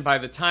one, by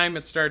the time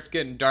it starts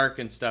getting dark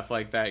and stuff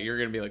like that, you're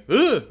going to be like,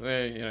 ugh,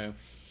 you know.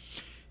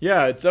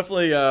 Yeah, it's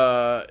definitely,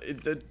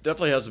 it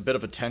definitely has a bit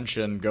of a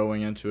tension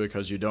going into it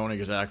because you don't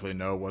exactly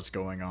know what's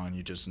going on.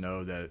 You just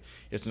know that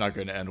it's not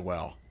going to end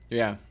well.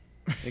 Yeah,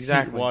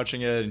 exactly.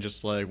 Watching it and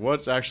just like,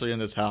 what's actually in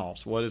this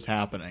house? What is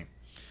happening?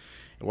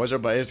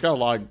 It's got a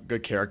lot of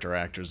good character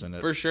actors in it.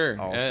 For sure.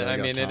 Also, I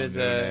mean, Tom it is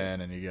Noonan,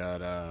 and you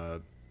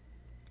got,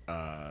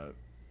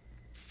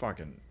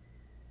 fucking...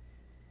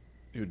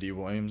 Who, D.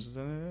 Williams is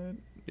in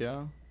it?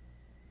 Yeah.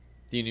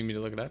 Do you need me to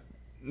look it up?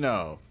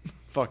 No.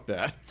 Fuck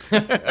that.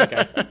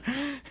 Okay.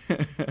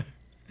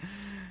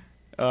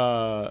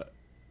 I'll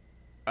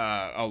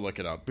look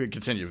it up.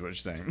 Continue what you're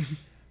saying.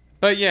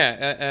 But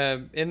yeah,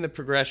 in the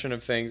progression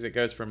of things, it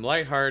goes from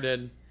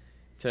lighthearted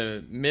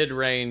to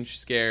mid-range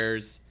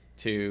scares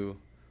to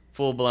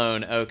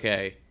full-blown,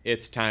 okay,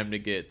 it's time to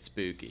get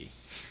spooky.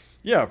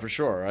 Yeah, for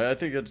sure. I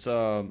think it's...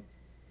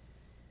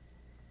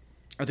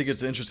 I think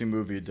it's an interesting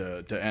movie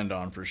to end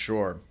on for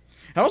sure.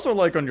 And also,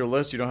 like on your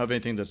list, you don't have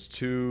anything that's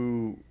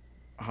too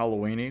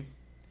Halloween-y?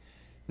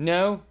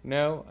 No.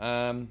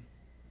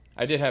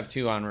 I did have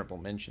 2 honorable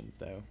mentions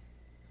though.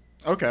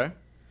 Okay.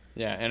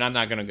 Yeah, and I'm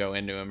not going to go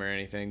into them or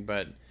anything,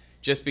 but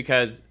just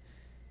because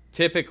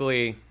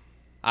typically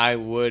I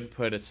would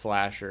put a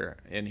slasher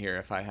in here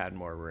if I had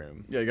more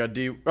room. Yeah, you got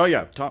D. Oh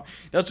yeah, Tom.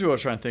 That's who I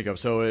was trying to think of.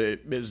 So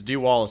it's D.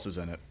 Wallace is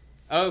in it.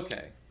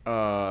 Okay.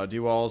 D.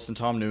 Wallace and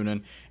Tom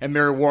Noonan and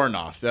Mary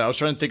Warnoff. I was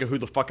trying to think of who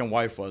the fucking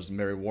wife was.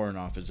 Mary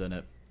Warnoff is in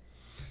it,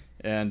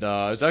 and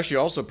it's actually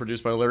also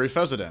produced by Larry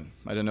Fessenden.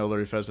 I didn't know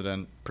Larry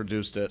Fessenden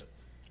produced it.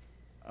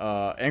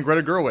 And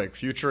Greta Gerwig,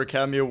 future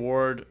Academy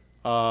Award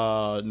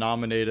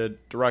nominated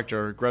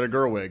director Greta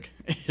Gerwig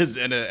is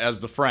in it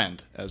as the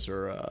friend, as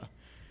her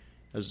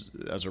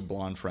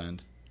blonde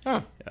friend.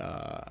 Oh.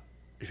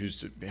 Who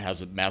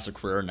has a massive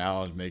career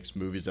now and makes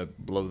movies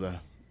that blow the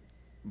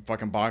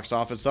fucking box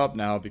office up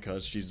now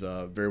because she's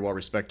a very well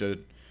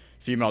respected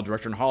female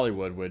director in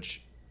Hollywood, which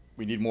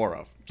we need more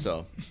of.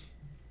 So,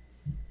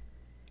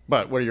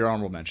 but what are your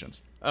honorable mentions?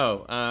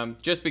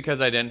 Just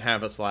because I didn't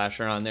have a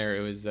slasher on there, it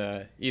was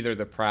either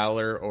The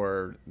Prowler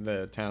or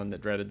The Town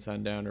That Dreaded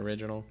Sundown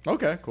original.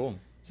 Okay, cool.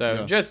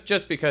 So yeah.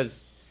 just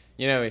because,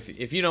 you know,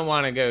 if you don't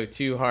want to go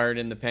too hard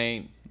in the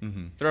paint,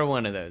 throw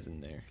one of those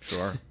in there.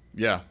 Sure.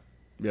 Yeah.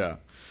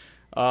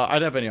 I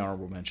don't have any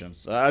honorable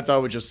mentions. I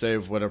thought we'd just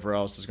save whatever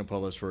else is going to put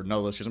on the list for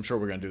no list because I'm sure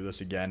we're going to do this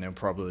again and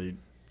probably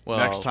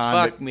next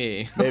time. Fuck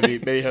me.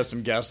 maybe have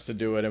some guests to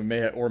do it and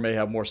may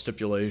have more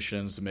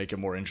stipulations to make it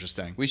more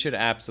interesting. We should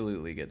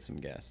absolutely get some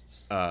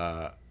guests.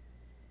 We're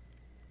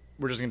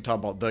just going to talk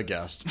about The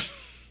Guest.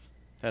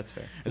 That's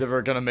fair. And then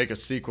we're going to make a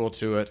sequel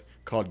to it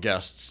called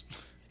Guests.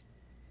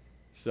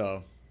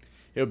 So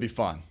it'll be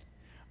fun.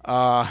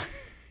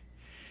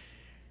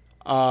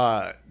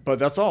 But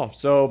that's all.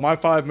 So my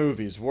 5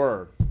 movies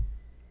were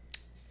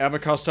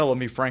Abbott Costello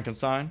Meet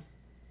Frankenstein,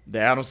 The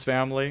Addams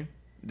Family,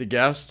 The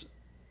Guest,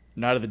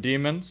 Night of the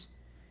Demons,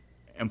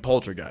 and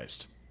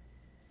Poltergeist.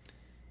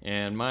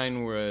 And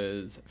mine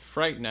was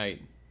Fright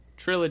Night,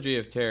 Trilogy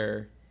of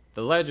Terror,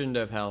 The Legend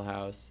of Hell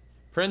House,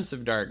 Prince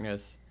of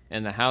Darkness,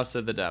 and The House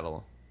of the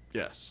Devil.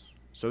 Yes.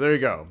 So there you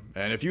go.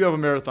 And if you have a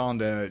marathon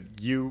that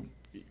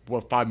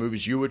what 5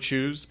 movies you would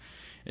choose,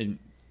 and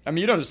I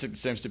mean, you don't just take the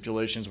same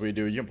stipulations we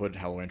do. You can put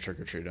Halloween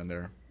Trick or Treat in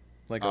there.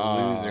 Like a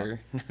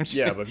loser.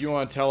 Yeah, but if you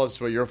want to tell us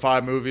what your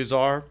 5 movies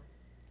are,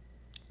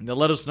 Then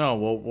let us know.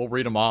 We'll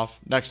read them off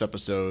next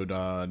episode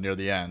near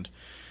the end,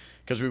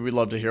 because we'd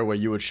love to hear what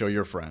you would show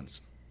your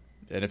friends.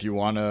 And if you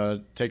want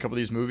to take a couple of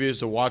these movies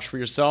to watch for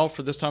yourself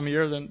for this time of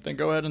year, then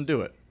go ahead and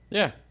do it.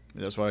 Yeah.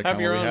 That's why have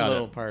your own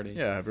little party.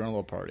 Yeah, have your own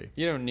little party.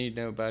 You don't need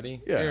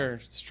nobody. Yeah. You're a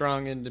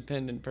strong,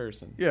 independent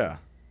person. Yeah.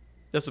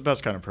 That's the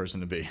best kind of person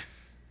to be.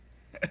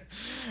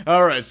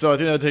 All right, so I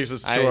think that takes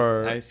us to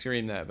our... I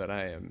scream that, but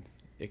I am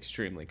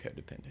extremely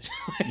codependent.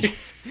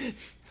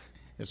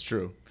 It's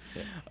true.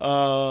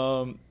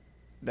 Yeah.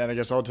 Then I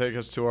guess I'll take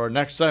us to our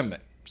next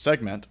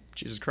segment.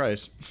 Jesus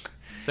Christ.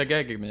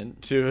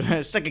 Segment.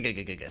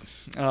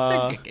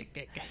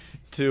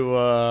 To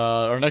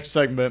our next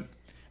segment,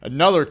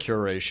 another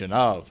curation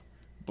of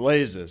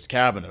Blaze's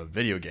Cabinet of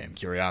Video Game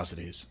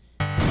Curiosities.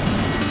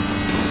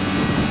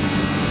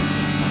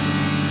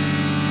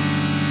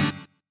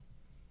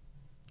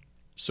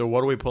 So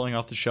what are we pulling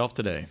off the shelf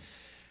today?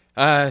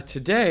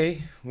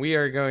 Today, we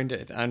are going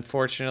to...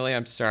 Unfortunately,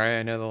 I'm sorry.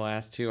 I know the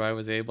last two I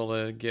was able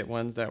to get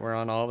ones that were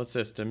on all the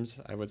systems.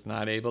 I was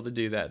not able to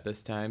do that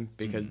this time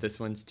because this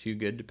one's too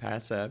good to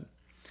pass up.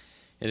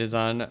 It is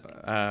on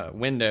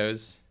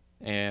Windows,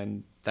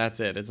 and that's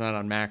it. It's not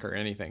on Mac or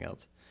anything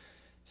else.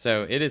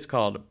 So it is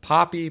called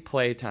Poppy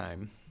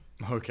Playtime.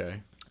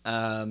 Okay.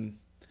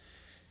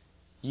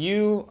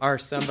 You are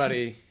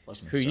somebody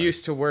who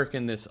used to work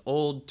in this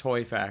old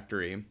toy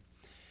factory,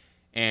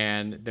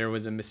 and there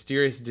was a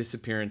mysterious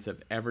disappearance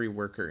of every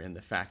worker in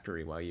the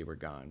factory while you were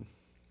gone.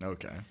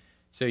 Okay.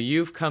 So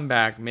you've come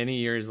back many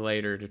years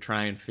later to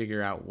try and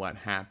figure out what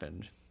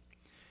happened.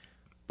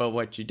 But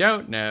what you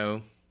don't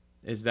know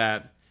is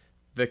that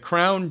the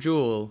crown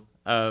jewel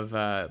of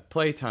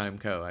Playtime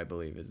Co., I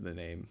believe is the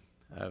name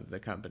of the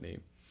company,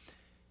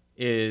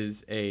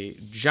 is a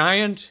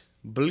giant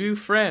blue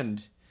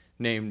friend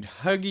named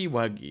Huggy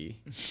Wuggy,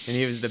 and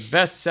he was the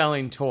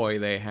best-selling toy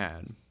they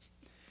had.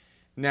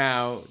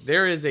 Now,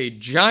 there is a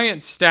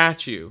giant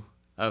statue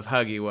of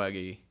Huggy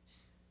Wuggy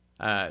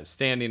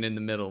standing in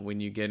the middle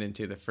when you get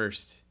into the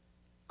first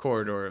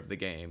corridor of the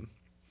game.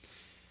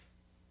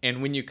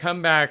 And when you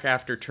come back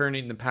after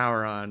turning the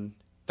power on,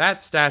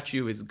 that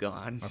statue is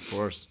gone. Of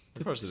course.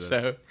 Of course it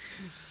is.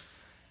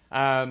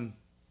 So,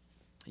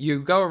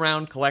 you go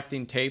around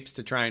collecting tapes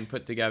to try and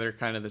put together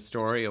kind of the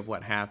story of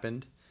what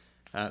happened.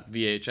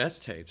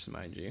 VHS tapes,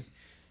 mind you.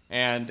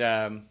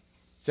 And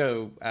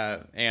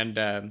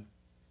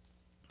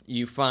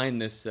you find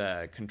this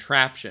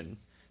contraption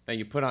that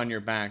you put on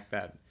your back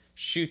that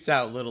shoots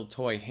out little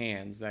toy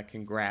hands that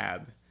can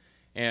grab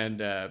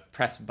and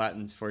press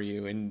buttons for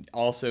you, and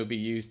also be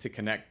used to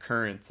connect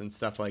currents and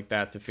stuff like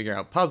that to figure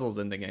out puzzles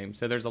in the game.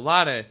 So there's a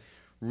lot of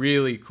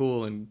really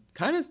cool and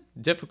kind of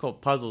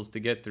difficult puzzles to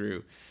get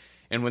through.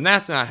 And when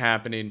that's not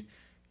happening,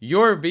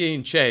 you're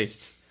being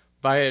chased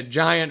by a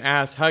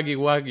giant-ass Huggy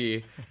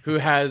Wuggy who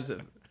has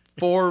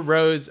 4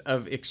 rows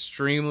of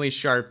extremely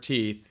sharp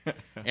teeth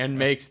and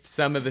makes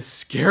some of the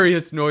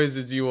scariest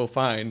noises you will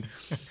find.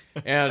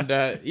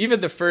 And even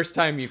the first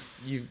time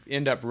you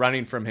end up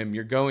running from him,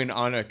 you're going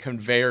on a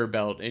conveyor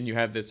belt and you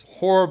have this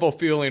horrible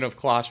feeling of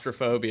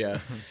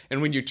claustrophobia.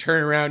 And when you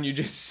turn around, you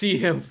just see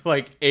him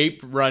like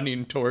ape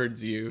running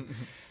towards you.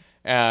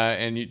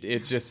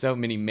 It's just so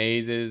many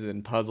mazes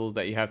and puzzles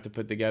that you have to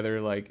put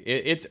together. Like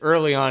it's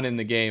early on in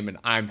the game, and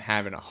I'm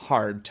having a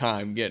hard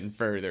time getting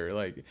further.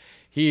 Like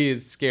he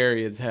is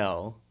scary as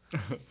hell.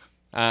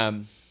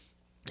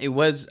 It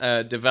was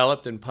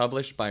developed and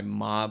published by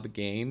Mob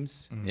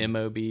Games,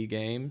 MOB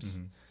Games.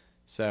 Mm-hmm.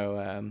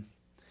 So,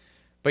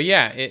 but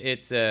yeah,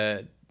 it's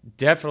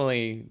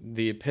definitely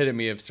the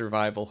epitome of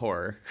survival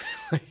horror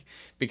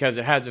because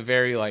it has a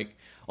very like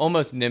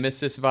almost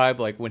Nemesis vibe.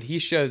 Like when he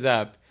shows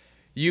up,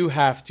 you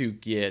have to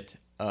get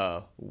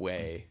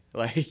away.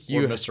 Like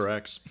you, or Mr.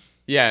 X.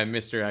 Yeah,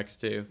 Mr. X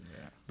too.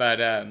 Yeah.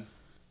 But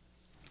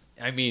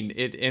I mean,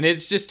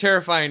 it's just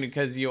terrifying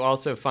because you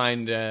also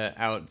find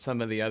out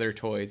some of the other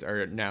toys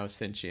are now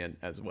sentient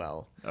as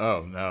well.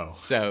 Oh no!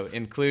 So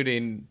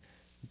including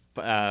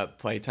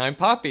Playtime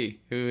Poppy,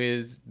 who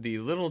is the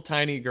little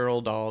tiny girl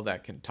doll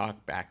that can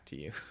talk back to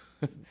you.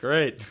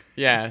 Great.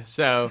 Yeah.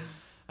 So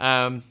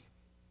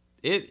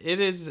it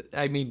is.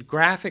 I mean,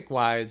 graphic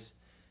wise,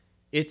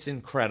 it's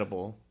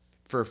incredible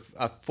for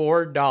a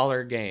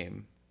 $4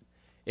 game.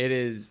 It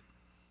is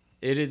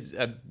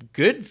a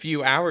good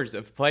few hours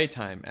of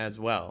playtime as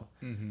well.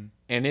 Mm-hmm.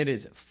 And it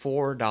is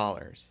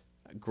 $4.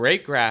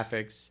 Great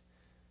graphics,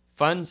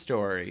 fun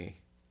story,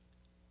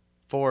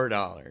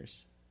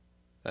 $4.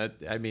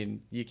 I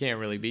mean, you can't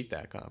really beat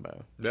that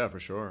combo. Yeah, for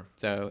sure.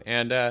 So,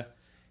 and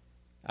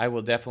I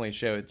will definitely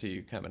show it to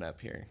you coming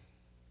up here.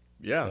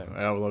 Yeah, so.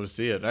 I would love to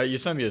see it. You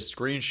sent me a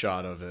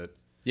screenshot of it.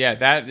 Yeah,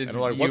 that is. And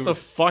I'm like, what the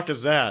fuck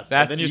is that?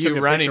 That's and then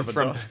you running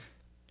from.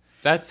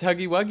 That's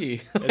Huggy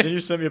Wuggy. And then you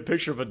sent me a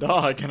picture of a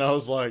dog, and I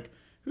was like,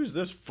 who's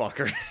this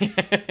fucker?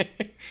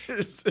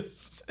 Who's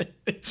this?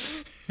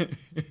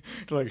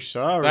 Like,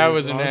 sorry. That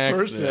was an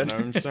accident.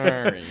 I'm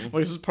sorry.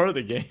 Well, this is part of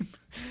the game.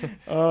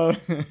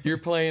 You're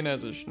playing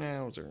as a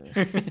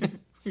schnauzer.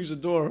 He's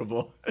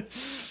adorable.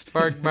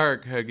 Bark,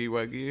 bark, Huggy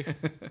Wuggy.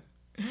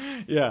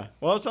 Yeah.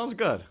 Well, it sounds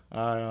good.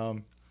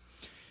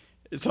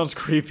 It sounds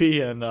creepy,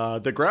 and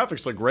the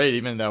graphics look great.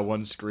 Even that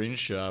one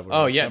screenshot.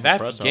 Oh yeah,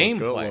 that's gameplay.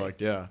 gameplay.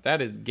 Yeah.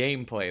 That is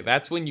gameplay.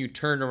 That's when you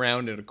turn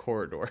around in a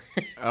corridor.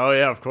 Oh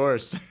yeah, of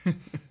course.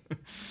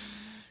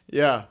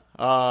 Yeah.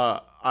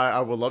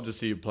 I would love to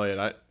see you play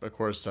it. Of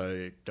course,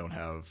 I don't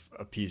have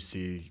a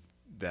PC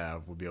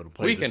that will be able to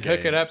play. We this can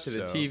hook game, it up to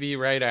the TV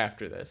right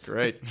after this.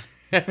 Great.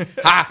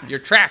 Ha! You're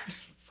trapped.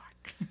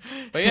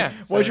 But yeah,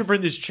 Why'd you bring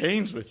these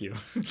chains with you?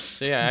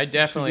 So yeah, I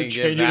definitely so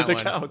give chain you that to the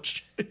one.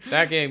 couch.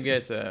 That game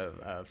gets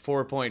a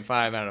 4.5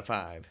 out of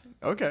 5.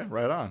 Okay,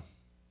 right on.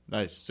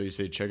 Nice. So you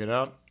say check it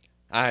out?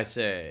 I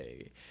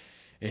say,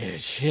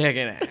 check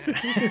it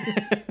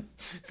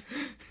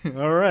out.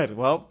 All right.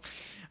 Well,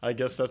 I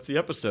guess that's the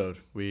episode.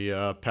 We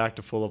packed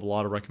it full of a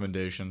lot of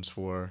recommendations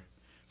for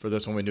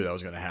this one. We knew that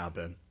was going to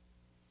happen.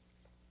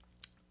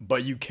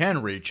 But you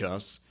can reach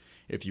us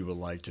if you would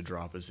like to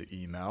drop us an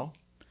email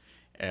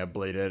at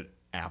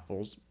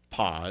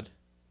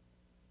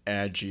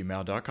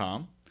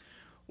bladedapplepod@gmail.com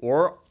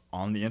or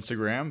on the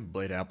Instagram,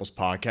 Blade Apples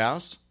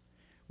Podcast.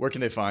 Where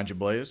can they find you,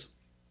 Blaze?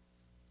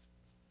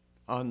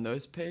 On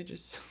those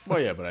pages? Well,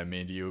 yeah, but I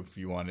mean, do you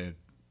want to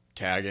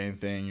tag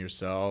anything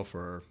yourself,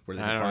 or where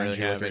they I can don't find really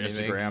you, like have your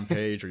anything. Instagram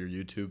page or your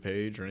YouTube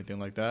page or anything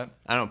like that?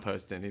 I don't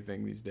post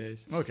anything these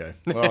days. Okay,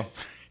 well,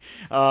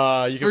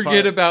 you can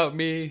Forget about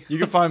me. You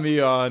can find me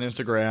on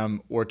Instagram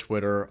or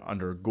Twitter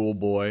under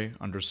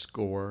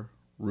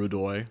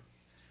Ghoulboy_Rudoy,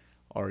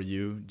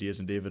 R-U-D as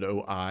in David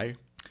O-I,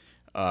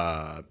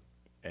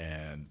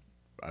 and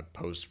I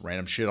post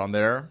random shit on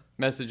there.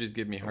 Messages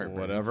give me Or heartburn.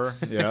 whatever,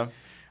 yeah.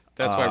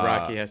 That's why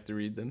Rocky has to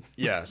read them.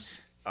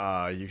 Yes.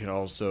 You can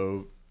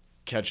also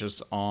catch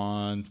us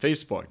on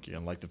Facebook. You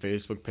can like the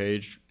Facebook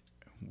page.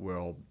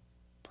 We'll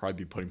probably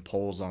be putting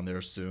polls on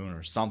there soon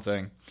or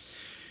something.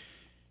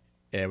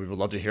 And we would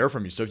love to hear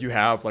from you. So if you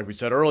have, like we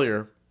said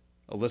earlier,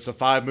 a list of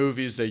 5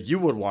 movies that you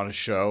would want to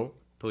show,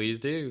 Please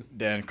do.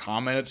 then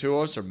comment it to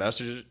us or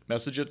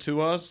message it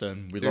to us,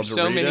 and we'd love There's to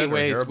so read many it or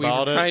ways. hear We were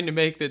about it. trying to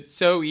make that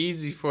so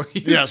easy for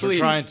you. Yes, please.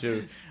 we're trying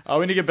to. We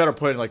need to get better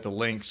putting like the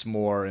links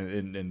more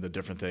in the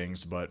different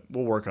things, but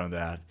we'll work on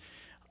that.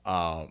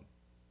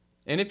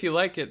 And if you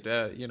like it,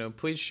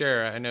 please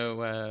share. I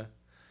know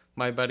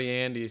my buddy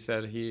Andy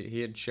said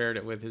he had shared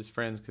it with his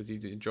friends because he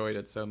enjoyed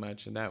it so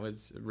much, and that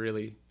was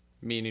really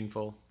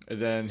meaningful. And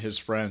then his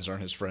friends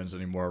aren't his friends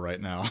anymore right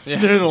now. Yeah,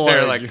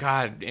 they're like,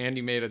 God,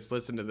 Andy made us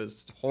listen to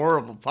this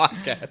horrible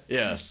podcast.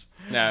 Yes.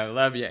 No, I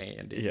love you,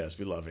 Andy. Yes,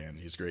 we love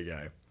Andy. He's a great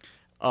guy.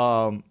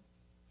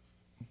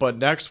 But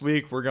next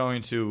week we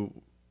don't know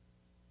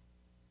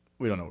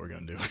what we're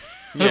going to do.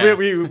 Yeah.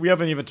 we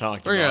haven't even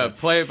talked We're about going to it.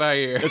 play it by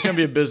ear. It's going to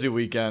be a busy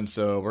weekend,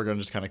 so we're going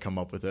to just kind of come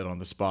up with it on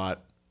the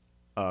spot.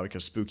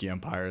 Because Spooky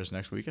Empire is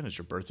next weekend. It's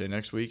your birthday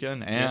next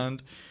weekend.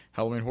 And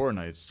Halloween Horror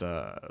Nights,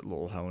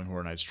 little Halloween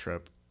Horror Nights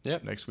trip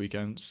next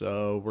weekend.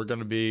 So we're going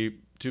to be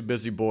 2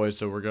 busy boys.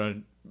 So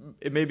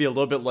it may be a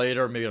little bit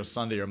later, maybe on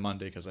Sunday or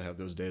Monday, because I have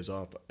those days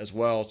off as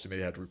well. So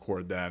maybe I have to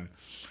record then.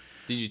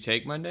 Did you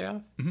take Monday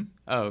off? Mm-hmm.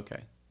 Oh,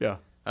 okay. Yeah.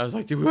 I was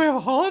like, do we have a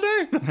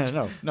holiday?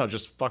 No,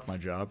 just fuck my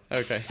job.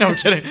 Okay. No, I'm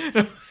kidding.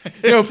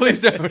 No,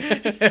 please don't.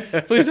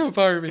 Please don't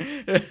fire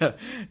me.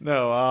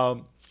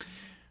 No,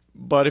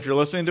 but if you're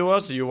listening to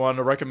us, you want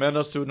to recommend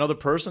us to another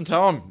person,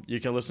 tell them. You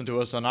can listen to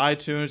us on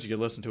iTunes. You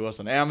can listen to us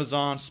on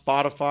Amazon,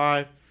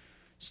 Spotify,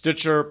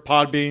 Stitcher,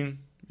 Podbean.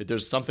 If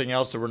there's something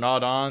else that we're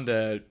not on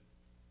that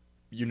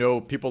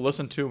people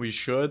listen to, we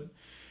should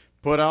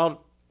put our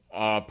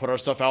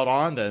stuff out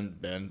on,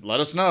 then let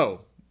us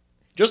know.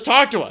 Just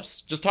talk to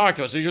us.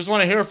 We just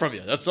want to hear from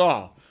you. That's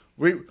all.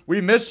 We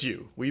miss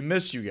you. We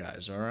miss you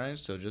guys, all right?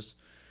 So just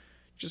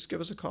give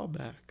us a call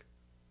back.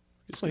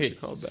 Give us a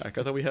call back.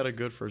 I thought we had a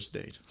good first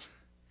date.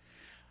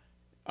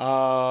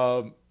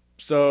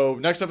 So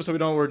next episode, we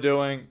know what we're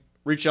doing.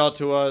 Reach out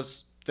to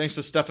us. Thanks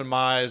to Stefan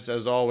Mize,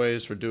 as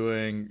always, for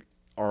doing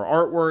our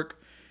artwork.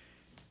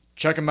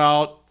 Check him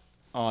out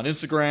on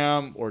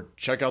Instagram or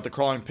check out the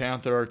Crawling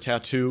Panther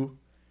tattoo.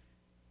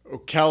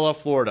 Ocala,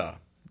 Florida.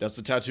 That's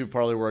the tattoo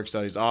parlor works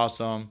out. He's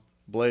awesome.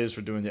 Blaze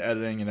for doing the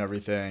editing and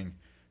everything.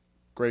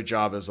 Great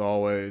job as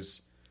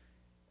always.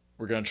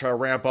 We're going to try to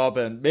ramp up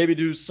and maybe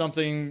do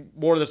something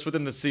more that's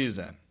within the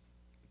season.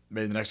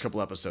 Maybe the next couple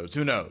episodes.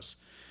 Who knows?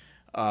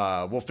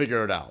 We'll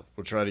figure it out.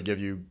 We'll try to give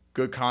you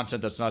good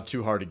content that's not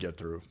too hard to get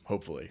through,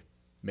 hopefully.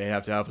 May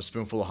have to have a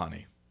spoonful of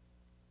honey.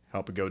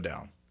 Help it go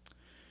down.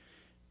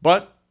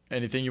 But,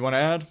 anything you want to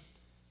add?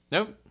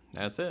 Nope,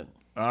 that's it.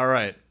 All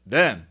right.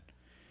 Then,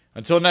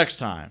 until next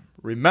time,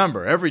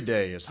 remember, every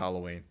day is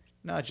Halloween.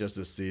 Not just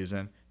this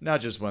season.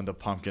 Not just when the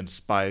pumpkin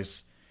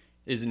spice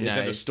Is in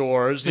nice. the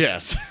stores.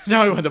 Yes.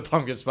 Not only when the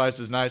pumpkin spice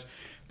is nice,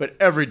 but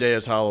every day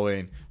is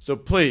Halloween. So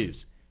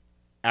please,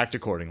 act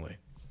accordingly.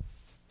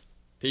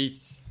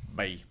 Peace.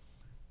 Bye.